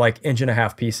into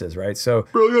 1.5-inch pieces, right? So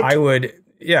brilliant. I would,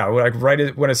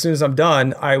 as soon as I'm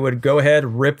done, I would go ahead,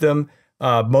 rip them.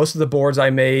 Most of the boards I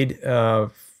made,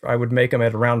 I would make them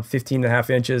at around 15.5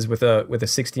 inches with a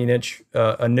 16-inch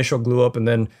initial glue up, and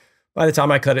then by the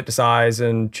time I cut it to size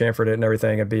and chamfered it and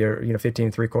everything, it'd be 15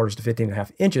 3/4 to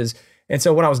 15.5 inches. And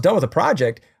so when I was done with the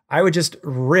project, I would just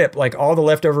rip all the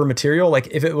leftover material.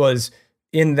 If it was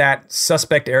in that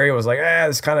suspect area, it was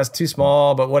this kind of too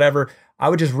small, but whatever. I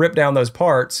would just rip down those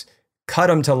parts, cut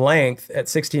them to length at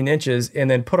 16 inches and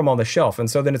then put them on the shelf. And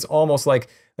so then it's almost like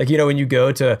when you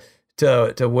go to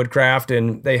Woodcraft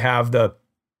and they have the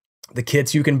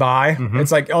kits you can buy,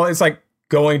 it's like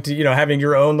going to, having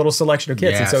your own little selection of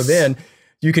kits. Yes. And so then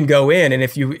you can go in, and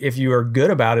if you are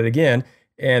good about it again,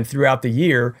 and throughout the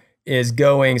year is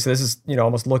going, so this is,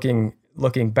 almost looking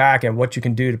back and what you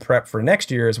can do to prep for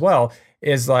next year as well,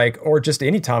 is like, or just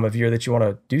any time of year that you want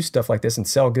to do stuff like this and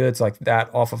sell goods like that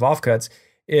off of offcuts,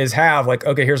 is have like,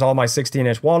 okay, here's all my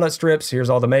 16-inch walnut strips, here's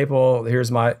all the maple,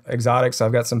 here's my exotics,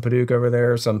 I've got some Paducah over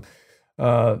there, some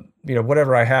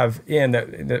whatever I have in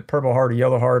the Purple Heart or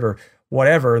Yellow Heart or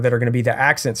whatever that are going to be the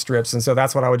accent strips. And so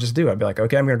that's what I would just do. I'd be like,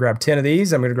 okay, I'm going to grab 10 of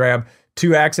these, I'm going to grab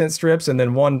 2 accent strips, and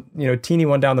then one, teeny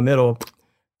one down the middle,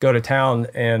 go to town.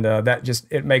 And that just,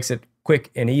 it makes it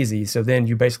quick and easy. So then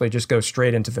you basically just go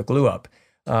straight into the glue up.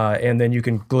 And then you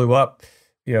can glue up,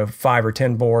 5 or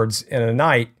 10 boards in a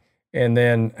night, and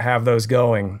then have those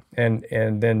going, and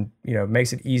then,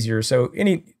 makes it easier. So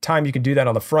any time you can do that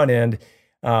on the front end,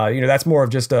 that's more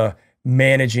of just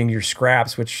managing your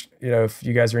scraps, which, if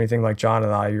you guys are anything like John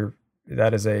and I,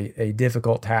 that is a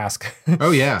difficult task.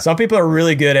 Oh yeah. Some people are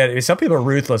really good at it. Some people are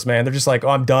ruthless, man. They're just like, oh,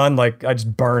 I'm done. Like, I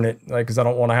just burn it, like, cause I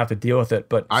don't want to have to deal with it.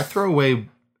 But I throw away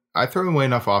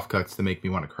enough offcuts to make me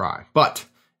want to cry. But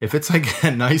if it's like a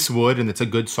nice wood and it's a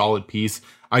good solid piece,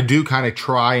 I do kind of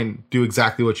try and do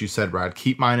exactly what you said, Brad.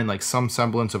 Keep mine in like some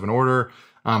semblance of an order.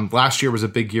 Last year was a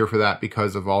big year for that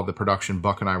because of all the production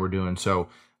Buck and I were doing. So,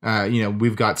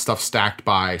 we've got stuff stacked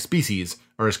by species,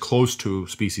 or as close to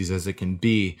species as it can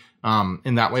be.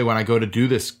 And that way, when I go to do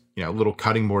this, little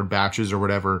cutting board batches or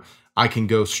whatever, I can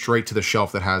go straight to the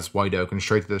shelf that has white oak, and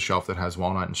straight to the shelf that has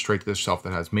walnut, and straight to the shelf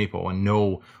that has maple, and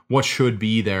know what should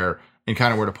be there and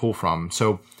kind of where to pull from.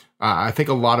 So I think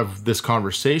a lot of this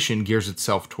conversation gears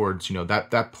itself towards,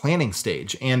 that planning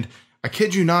stage. And I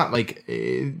kid you not, like,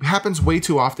 it happens way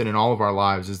too often in all of our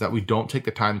lives, is that we don't take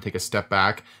the time to take a step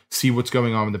back, see what's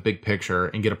going on in the big picture,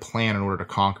 and get a plan in order to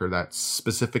conquer that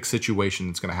specific situation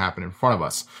that's going to happen in front of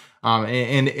us.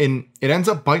 And it ends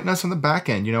up biting us on the back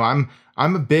end.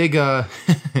 I'm a big,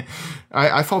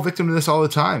 I fall victim to this all the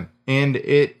time. And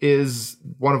it is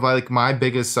one of like my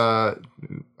biggest,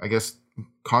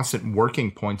 constant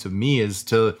working points of me, is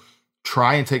to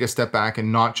try and take a step back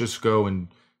and not just go and,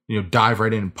 dive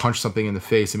right in and punch something in the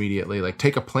face immediately. Like,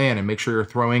 take a plan and make sure you're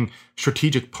throwing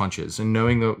strategic punches and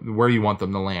knowing where you want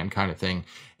them to land, kind of thing.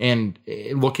 And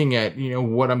looking at,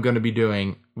 what I'm going to be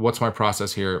doing, what's my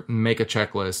process here, make a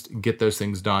checklist, get those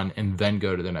things done, and then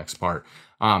go to the next part.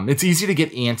 It's easy to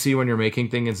get antsy when you're making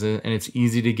things, and it's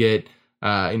easy to get,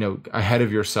 ahead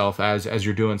of yourself as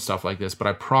you're doing stuff like this. But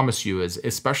I promise you,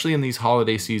 especially in these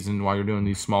holiday season, while you're doing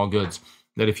these small goods,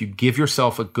 that if you give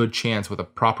yourself a good chance with a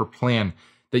proper plan,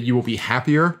 that you will be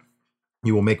happier,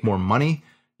 you will make more money,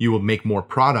 you will make more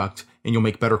product, and you'll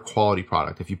make better quality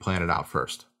product if you plan it out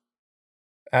first.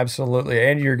 Absolutely.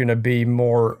 And you're going to be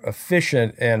more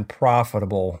efficient and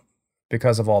profitable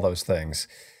because of all those things,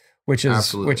 which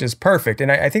is perfect. And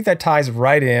I think that ties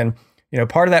right in.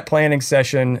 Part of that planning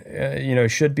session,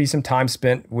 should be some time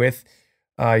spent with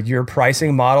your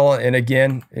pricing model. And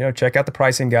again, check out the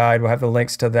pricing guide. We'll have the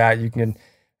links to that. You can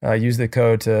use the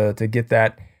code to get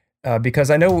that. Because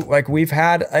I know, like, we've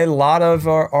had a lot of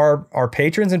our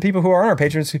patrons and people who aren't our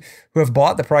patrons who have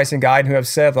bought the pricing guide, who have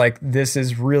said, like, this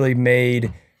has really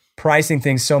made pricing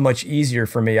things so much easier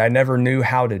for me. I never knew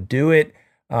how to do it.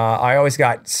 I always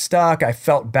got stuck. I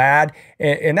felt bad.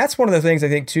 And that's one of the things I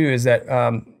think too, is that,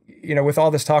 with all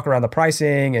this talk around the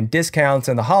pricing and discounts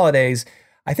and the holidays,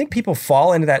 I think people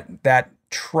fall into that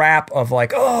trap of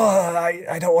like, oh,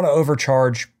 I don't want to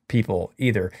overcharge people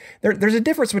either. There's a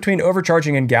difference between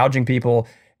overcharging and gouging people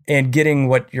and getting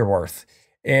what you're worth.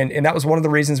 And that was one of the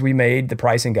reasons we made the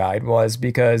pricing guide, was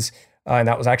because, and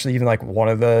that was actually even like one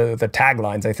of the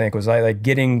taglines, I think, was like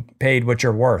getting paid what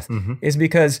you're worth, is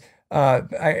because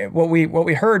what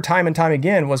we heard time and time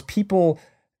again was people,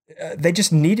 they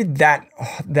just needed that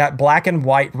black and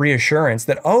white reassurance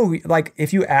that, oh, like,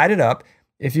 if you add it up,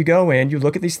 if you go in, you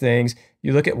look at these things,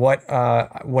 you look at what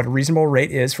a reasonable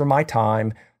rate is for my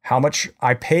time, how much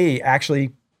I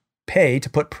actually pay to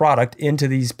put product into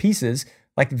these pieces,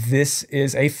 like, this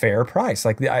is a fair price.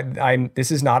 Like, this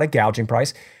is not a gouging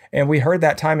price. And we heard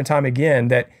that time and time again,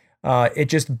 that it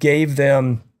just gave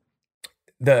them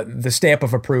the stamp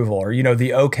of approval, or,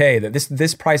 the okay, that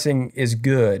this pricing is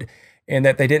good, and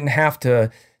that they didn't have to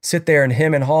sit there and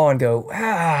hem and haw and go,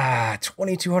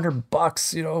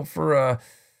 $2,200,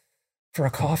 for a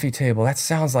coffee table. That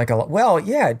sounds like a lot. Well,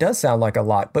 yeah, it does sound like a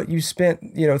lot, but you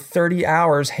spent, 30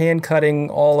 hours hand cutting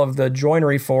all of the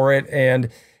joinery for it, and,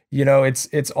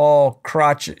 It's all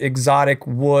crotch exotic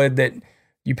wood that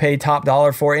you pay top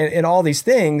dollar for, and all these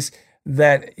things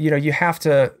that it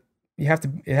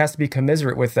has to be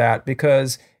commiserate with that,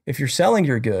 because if you're selling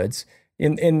your goods,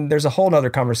 and there's a whole nother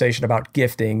conversation about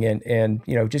gifting, and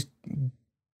just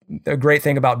a great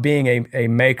thing about being a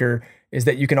maker is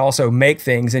that you can also make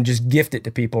things and just gift it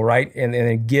to people, right? And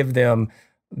then give them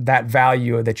that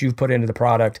value that you've put into the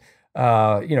product,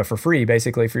 for free,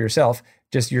 basically, for yourself,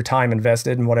 just your time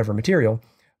invested in whatever material.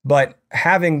 But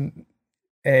having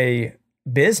a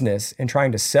business and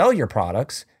trying to sell your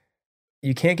products,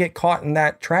 you can't get caught in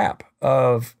that trap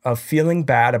of feeling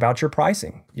bad about your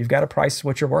pricing. You've got to price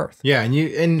what you're worth. Yeah,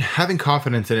 and having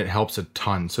confidence in it helps a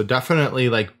ton. So definitely,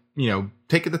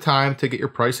 take the time to get your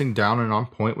pricing down and on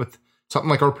point with something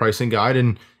like our pricing guide,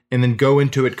 and then go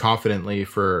into it confidently,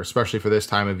 especially for this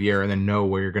time of year, and then know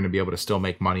where you're going to be able to still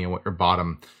make money and what your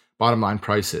bottom line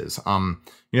price is.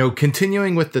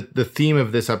 Continuing with the theme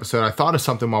of this episode, I thought of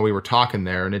something while we were talking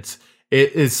there, and it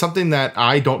is something that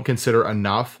I don't consider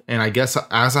enough. And I guess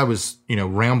as I was,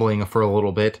 rambling for a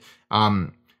little bit,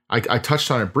 I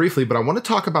touched on it briefly, but I want to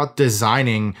talk about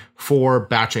designing for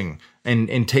batching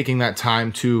and taking that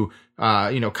time to,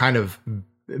 kind of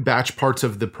batch parts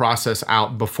of the process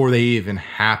out before they even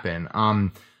happen.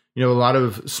 A lot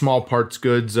of small parts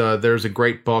goods. There's a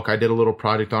great book. I did a little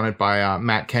project on it by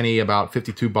Matt Kenny about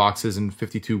 52 boxes in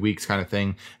 52 weeks kind of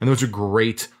thing. And those are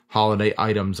great holiday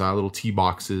items, little tea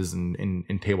boxes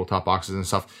and tabletop boxes and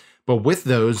stuff. But with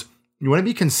those, you want to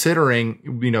be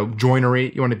considering,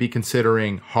 joinery. You want to be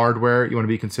considering hardware. You want to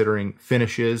be considering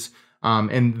finishes.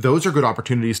 And those are good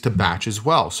opportunities to batch as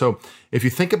well. So if you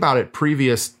think about it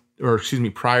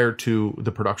prior to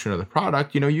the production of the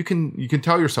product, you can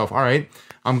tell yourself, all right,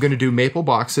 I'm going to do maple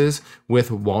boxes with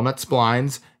walnut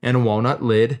splines and a walnut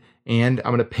lid, and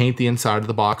I'm going to paint the inside of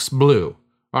the box blue.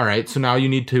 All right, so now you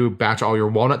need to batch all your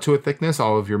walnut to a thickness,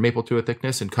 all of your maple to a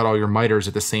thickness, and cut all your miters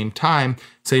at the same time.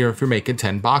 Say if you're making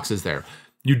 10 boxes there.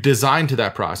 You design to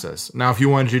that process. Now, if you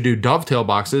wanted to do dovetail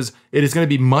boxes, it is going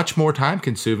to be much more time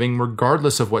consuming,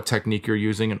 regardless of what technique you're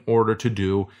using in order to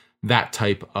do that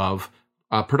type of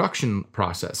production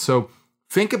process. So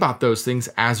think about those things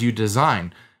as you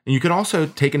design. And you can also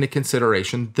take into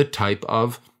consideration the type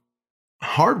of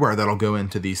hardware that'll go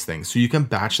into these things. So you can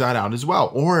batch that out as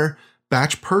well, or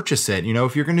batch purchase it.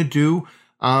 If you're going to do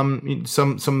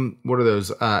some what are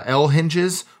those L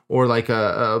hinges, or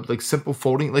like simple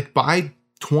folding, buy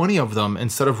 20 of them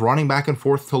instead of running back and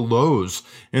forth to Lowe's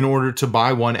in order to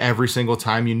buy one every single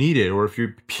time you need it. Or if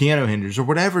you're piano hinges or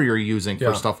whatever you're using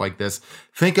for stuff like this,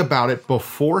 think about it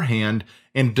beforehand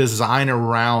and design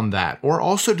around that, or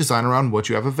also design around what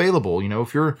you have available.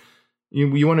 If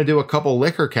you want to do a couple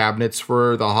liquor cabinets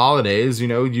for the holidays, you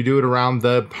do it around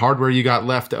the hardware you got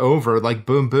left over,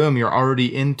 boom, boom, you're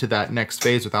already into that next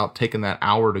phase without taking that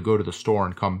hour to go to the store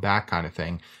and come back kind of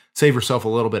thing. Save yourself a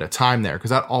little bit of time there, because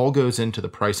that all goes into the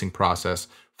pricing process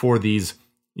for these,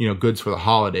 goods for the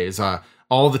holidays.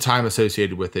 All the time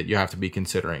associated with it, you have to be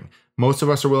considering. Most of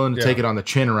us are willing to take it on the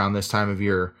chin around this time of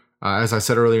year, as I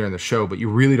said earlier in the show, but you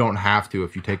really don't have to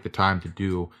if you take the time to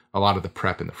do a lot of the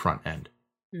prep in the front end.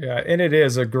 Yeah, and it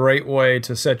is a great way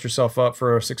to set yourself up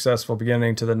for a successful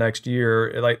beginning to the next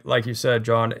year. Like you said,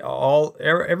 John,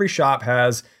 every shop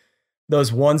has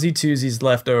those onesie twosies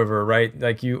left over, right?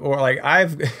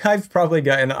 I've probably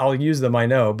got, and I'll use them, I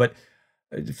know, but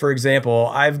for example,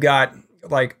 I've got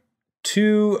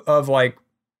 2 of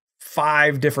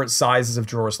 5 different sizes of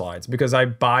drawer slides, because I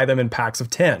buy them in packs of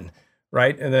 10,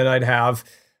 right? And then I'd have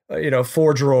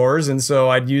 4 drawers, and so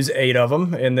I'd use 8 of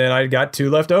them, and then I got 2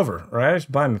 left over, right? I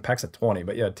just buy them in packs of 20,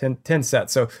 but yeah, 10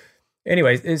 sets. So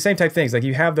anyway, same type things.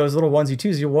 You have those little onesie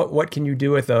twosies. What can you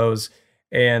do with those?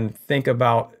 And think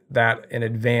about that in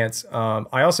advance.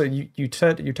 I also, you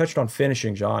touched on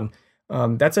finishing, John.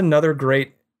 That's another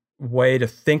great way to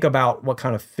think about what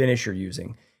kind of finish you're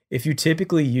using. If you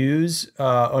typically use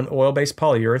an oil-based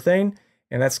polyurethane,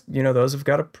 and that's, those have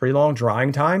got a pretty long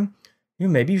drying time,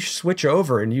 maybe you switch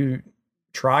over and you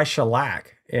try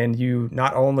shellac, and you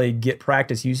not only get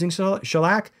practice using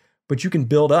shellac, but you can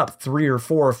build up 3 or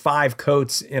 4 or 5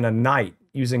 coats in a night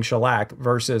using shellac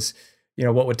versus,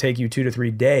 what would take you 2 to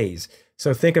 3 days.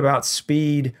 So think about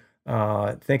speed,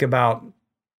 think about,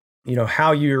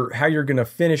 how you're going to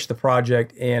finish the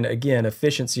project. And again,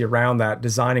 efficiency around that,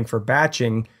 designing for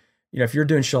batching. If you're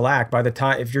doing shellac,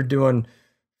 if you're doing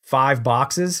 5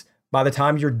 boxes, by the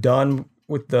time you're done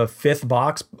with the 5th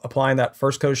box, applying that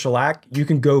first coat of shellac, you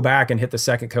can go back and hit the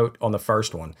second coat on the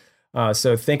first one.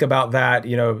 So think about that,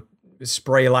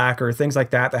 spray lacquer, things like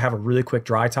that have a really quick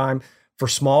dry time. For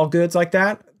small goods like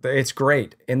that, it's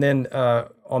great. And then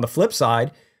on the flip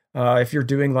side, If you're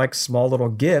doing like small little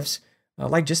gifts,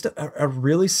 like just a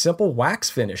really simple wax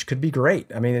finish could be great.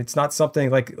 I mean, it's not something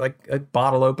like a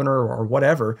bottle opener or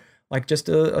whatever, like just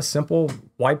a simple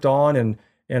wiped on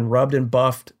and rubbed and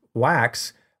buffed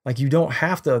wax. Like you don't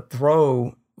have to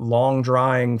throw long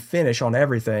drying finish on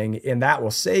everything, and that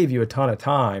will save you a ton of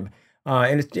time.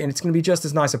 And it's going to be just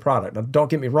as nice a product. Now, don't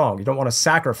get me wrong. You don't want to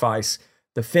sacrifice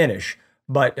the finish,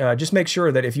 but just make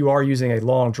sure that if you are using a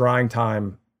long drying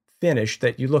time finish,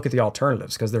 that you look at the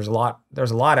alternatives, because there's a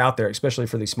lot out there, especially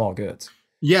for these small goods.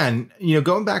 Yeah, and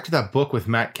going back to that book with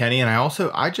Matt Kenny, and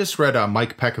I just read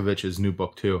Mike Pekovich's new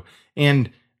book too, and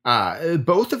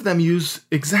both of them use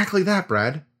exactly that,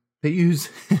 Brad. They use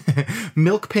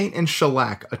milk paint and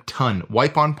shellac a ton.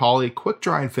 Wipe on poly, quick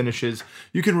dry and finishes.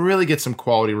 You can really get some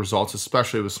quality results,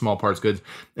 especially with small parts goods.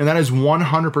 And that is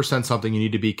 100% something you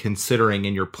need to be considering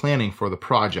in your planning for the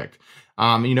project.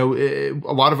 A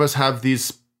lot of us have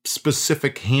these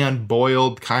specific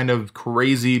hand-boiled kind of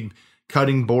crazy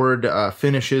cutting board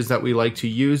finishes that we like to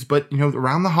use. But,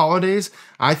 around the holidays,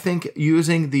 I think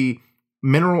using the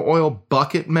mineral oil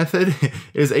bucket method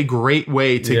is a great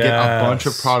way to get a bunch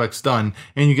of products done,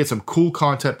 and you get some cool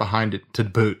content behind it to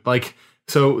boot.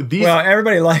 Well,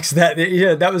 everybody likes that.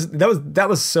 Yeah, that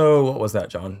was so, what was that,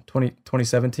 John?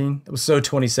 2017? It was so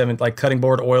 2017, like cutting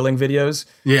board oiling videos.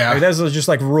 Yeah. Those was just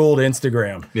like ruled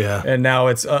Instagram. Yeah. And now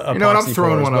it's I'm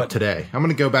throwing one up today. I'm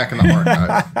going to go back in the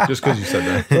archive just because you said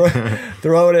that.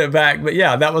 Throwing it back. But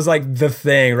yeah, that was like the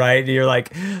thing, right? You're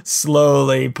like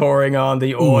slowly pouring on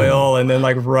the oil and then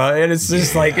like run. And it's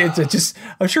just like, it's just,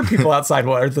 I'm sure people outside,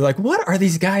 they're like, what are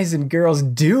these guys and girls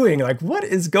doing? Like, what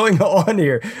is going on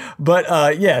here? But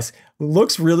yes,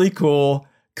 looks really cool,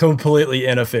 completely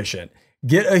inefficient.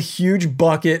 Get a huge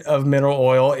bucket of mineral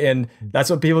oil, and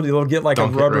that's what people do. They'll get like a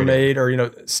Rubbermaid or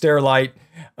Sterilite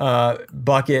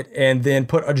bucket, and then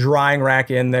put a drying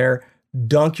rack in there,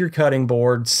 dunk your cutting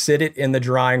board, sit it in the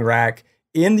drying rack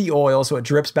in the oil so it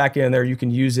drips back in there. You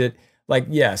can use it. Like,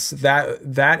 yes,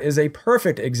 that is a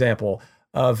perfect example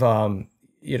of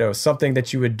something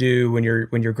that you would do when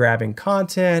you're grabbing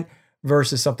content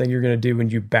versus something you're going to do when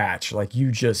you batch. Like,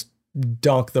 you just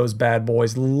dunk those bad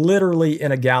boys literally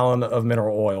in a gallon of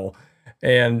mineral oil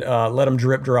and let them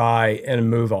drip dry and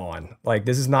move on. Like,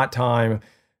 this is not time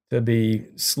to be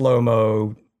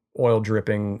slow-mo oil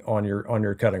dripping on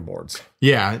your cutting boards.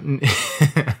 Yeah.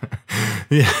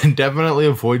 Yeah, definitely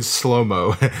avoid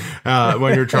slow-mo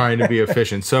when you're trying to be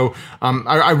efficient. So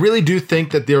I really do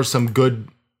think that there's some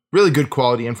really good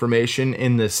quality information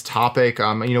in this topic.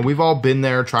 We've all been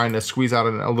there trying to squeeze out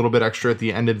a little bit extra at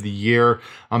the end of the year.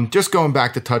 Just going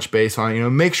back to touch base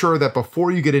on, make sure that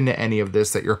before you get into any of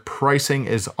this, that your pricing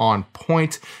is on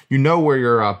point. You know where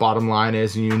your bottom line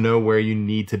is, and you know where you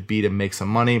need to be to make some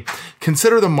money.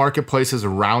 Consider the marketplaces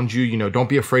around you. Don't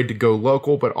be afraid to go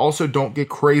local, but also don't get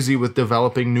crazy with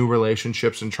developing new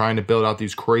relationships and trying to build out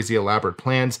these crazy elaborate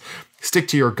plans. Stick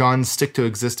to your guns, stick to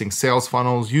existing sales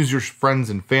funnels, use your friends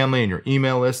and family and your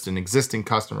email list and existing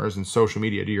customers and social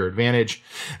media to your advantage.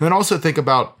 And then also think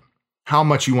about how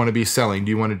much you want to be selling.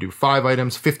 Do you want to do 5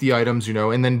 items, 50 items,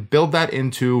 and then build that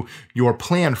into your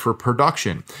plan for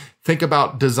production. Think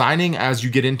about designing as you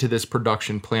get into this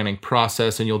production planning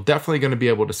process, and you're definitely going to be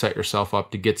able to set yourself up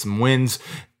to get some wins.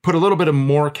 Put a little bit of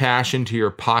more cash into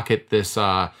your pocket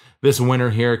this winter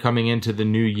here coming into the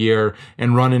new year,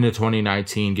 and run into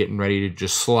 2019 getting ready to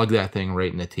just slug that thing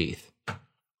right in the teeth.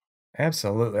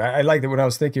 Absolutely. I like that when I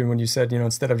was thinking when you said,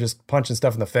 instead of just punching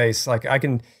stuff in the face, like I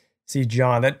can see,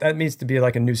 John, that needs to be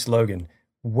like a new slogan.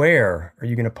 Where are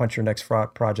you going to punch your next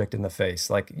project in the face?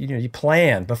 Like, you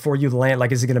plan before you land.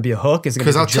 Like, is it going to be a hook? Is it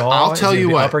going to be a jaw? I'll tell you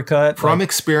what, uppercut? From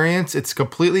experience, it's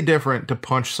completely different to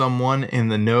punch someone in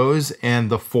the nose and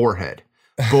the forehead.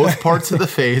 Both parts of the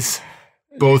face.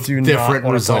 Both different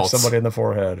results. Somebody in the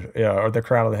forehead, or the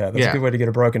crown of the head. That's a good way to get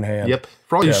a broken hand. Yep.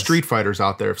 For all you street fighters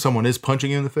out there, if someone is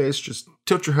punching you in the face, just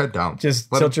tilt your head down.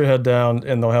 Tilt your head down,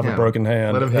 and they'll have a broken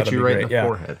hand. Let them hit you right in the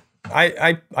forehead.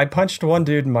 I punched one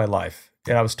dude in my life,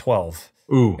 and I was 12.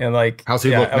 Ooh. And like, how's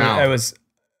he look now?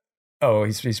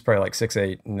 He's probably like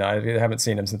 6'8", and I haven't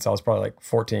seen him since I was probably like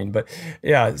 14. But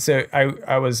yeah, so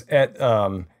I was at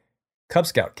Cub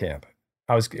Scout camp.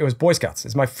 It was Boy Scouts.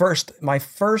 It's my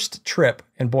first trip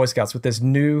in Boy Scouts with this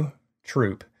new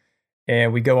troop.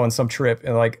 And we go on some trip,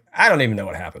 and like, I don't even know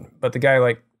what happened, but the guy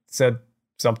like said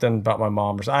something about my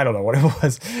mom, or I don't know what it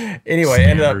was. Anyway,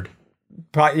 ended up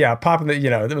popping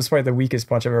that was probably the weakest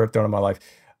punch I've ever thrown in my life.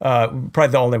 Probably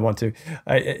the only one too.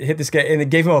 I hit this guy, and it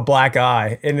gave him a black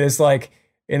eye. And it's like,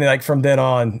 from then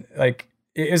on, like,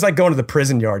 it was like going to the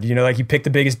prison yard, like you pick the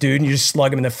biggest dude and you just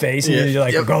slug him in the face and you're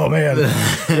like, oh man.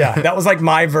 Yeah. That was like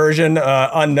my version,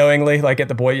 unknowingly, like at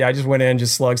the boy. Yeah. I just went in,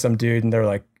 just slugged some dude and they're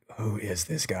like, who is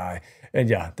this guy? And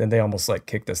yeah, then they almost like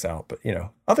kicked us out. But,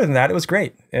 other than that, it was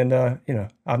great. And,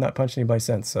 I've not punched anybody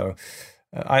since. So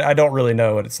I don't really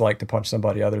know what it's like to punch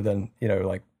somebody other than,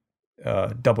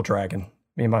 Double Dragon.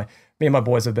 Me and my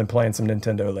boys have been playing some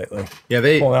Nintendo lately. Yeah,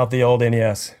 pulling out the old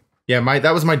NES. Yeah,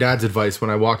 that was my dad's advice when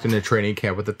I walked into training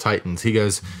camp with the Titans. He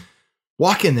goes,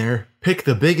 walk in there, pick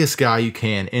the biggest guy you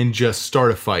can, and just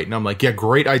start a fight. And I'm like, yeah,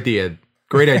 great idea.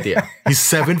 Great idea. He's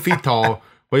 7 feet tall,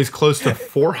 weighs close to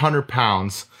 400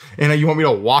 pounds. And you want me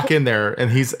to walk in there,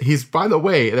 and he's by the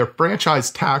way, their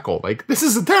franchise tackle. Like, this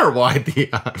is a terrible idea.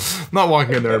 I'm not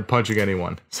walking in there and punching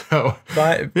anyone. So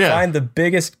find the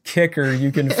biggest kicker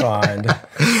you can find.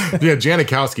 Yeah,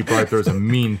 Janikowski probably throws a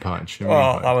mean punch.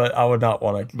 I would not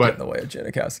want to get in the way of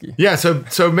Janikowski. Yeah,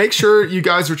 so make sure you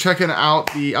guys are checking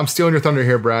out I'm stealing your thunder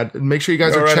here, Brad. Make sure you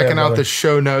guys are checking out the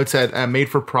show notes at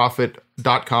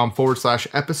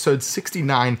madeforprofit.com/episode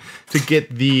 69 to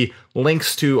get the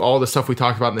links to all the stuff we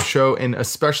talked about in the show, and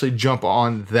especially jump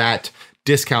on that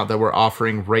discount that we're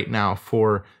offering right now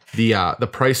for the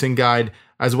pricing guide,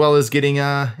 as well as getting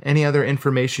any other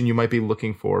information you might be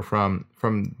looking for from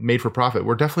Made for Profit.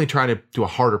 We're definitely trying to do a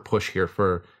harder push here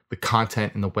for the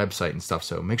content and the website and stuff.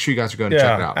 So make sure you guys are going to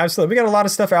check it out. Absolutely. We got a lot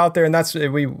of stuff out there, and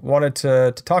we wanted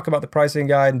to talk about the pricing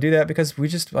guide and do that because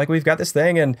we've got this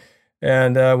thing and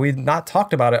we've not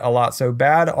talked about it a lot. So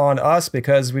bad on us,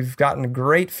 because we've gotten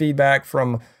great feedback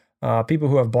from people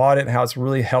who have bought it and how it's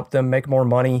really helped them make more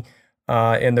money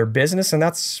in their business. And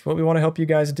that's what we want to help you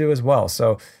guys do as well.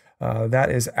 So that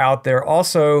is out there.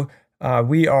 Also,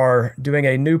 we are doing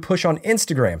a new push on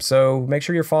Instagram. So make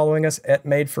sure you're following us at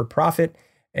Made for Profit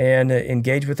and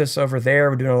engage with us over there.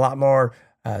 We're doing a lot more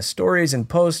stories and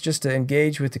posts just to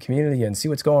engage with the community and see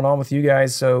what's going on with you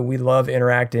guys. So we love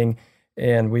interacting,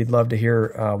 and we'd love to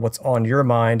hear what's on your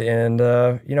mind and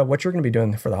what you're going to be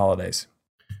doing for the holidays.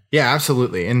 Yeah,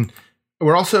 absolutely. And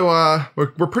we're also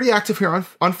we're pretty active here on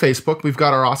Facebook. We've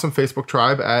got our awesome Facebook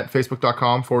tribe at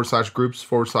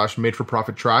facebook.com/groups/Made for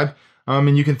Profit tribe.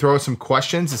 And you can throw us some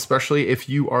questions, especially if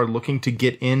you are looking to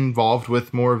get involved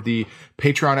with more of the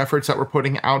Patreon efforts that we're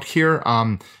putting out here.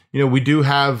 We do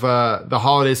have the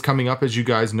holidays coming up, as you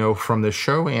guys know from this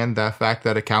show, and the fact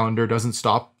that a calendar doesn't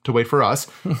stop to wait for us.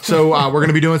 So we're going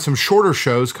to be doing some shorter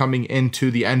shows coming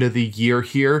into the end of the year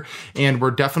here, and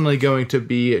we're definitely going to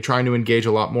be trying to engage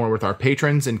a lot more with our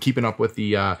patrons and keeping up with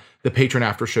the patron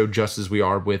after show just as we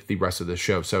are with the rest of the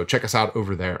show. So check us out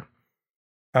over there.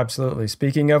 Absolutely.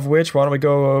 Speaking of which, why don't we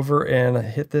go over and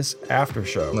hit this after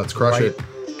show? Let's crush it.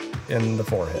 In the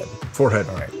forehead.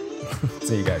 All right.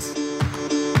 See you guys.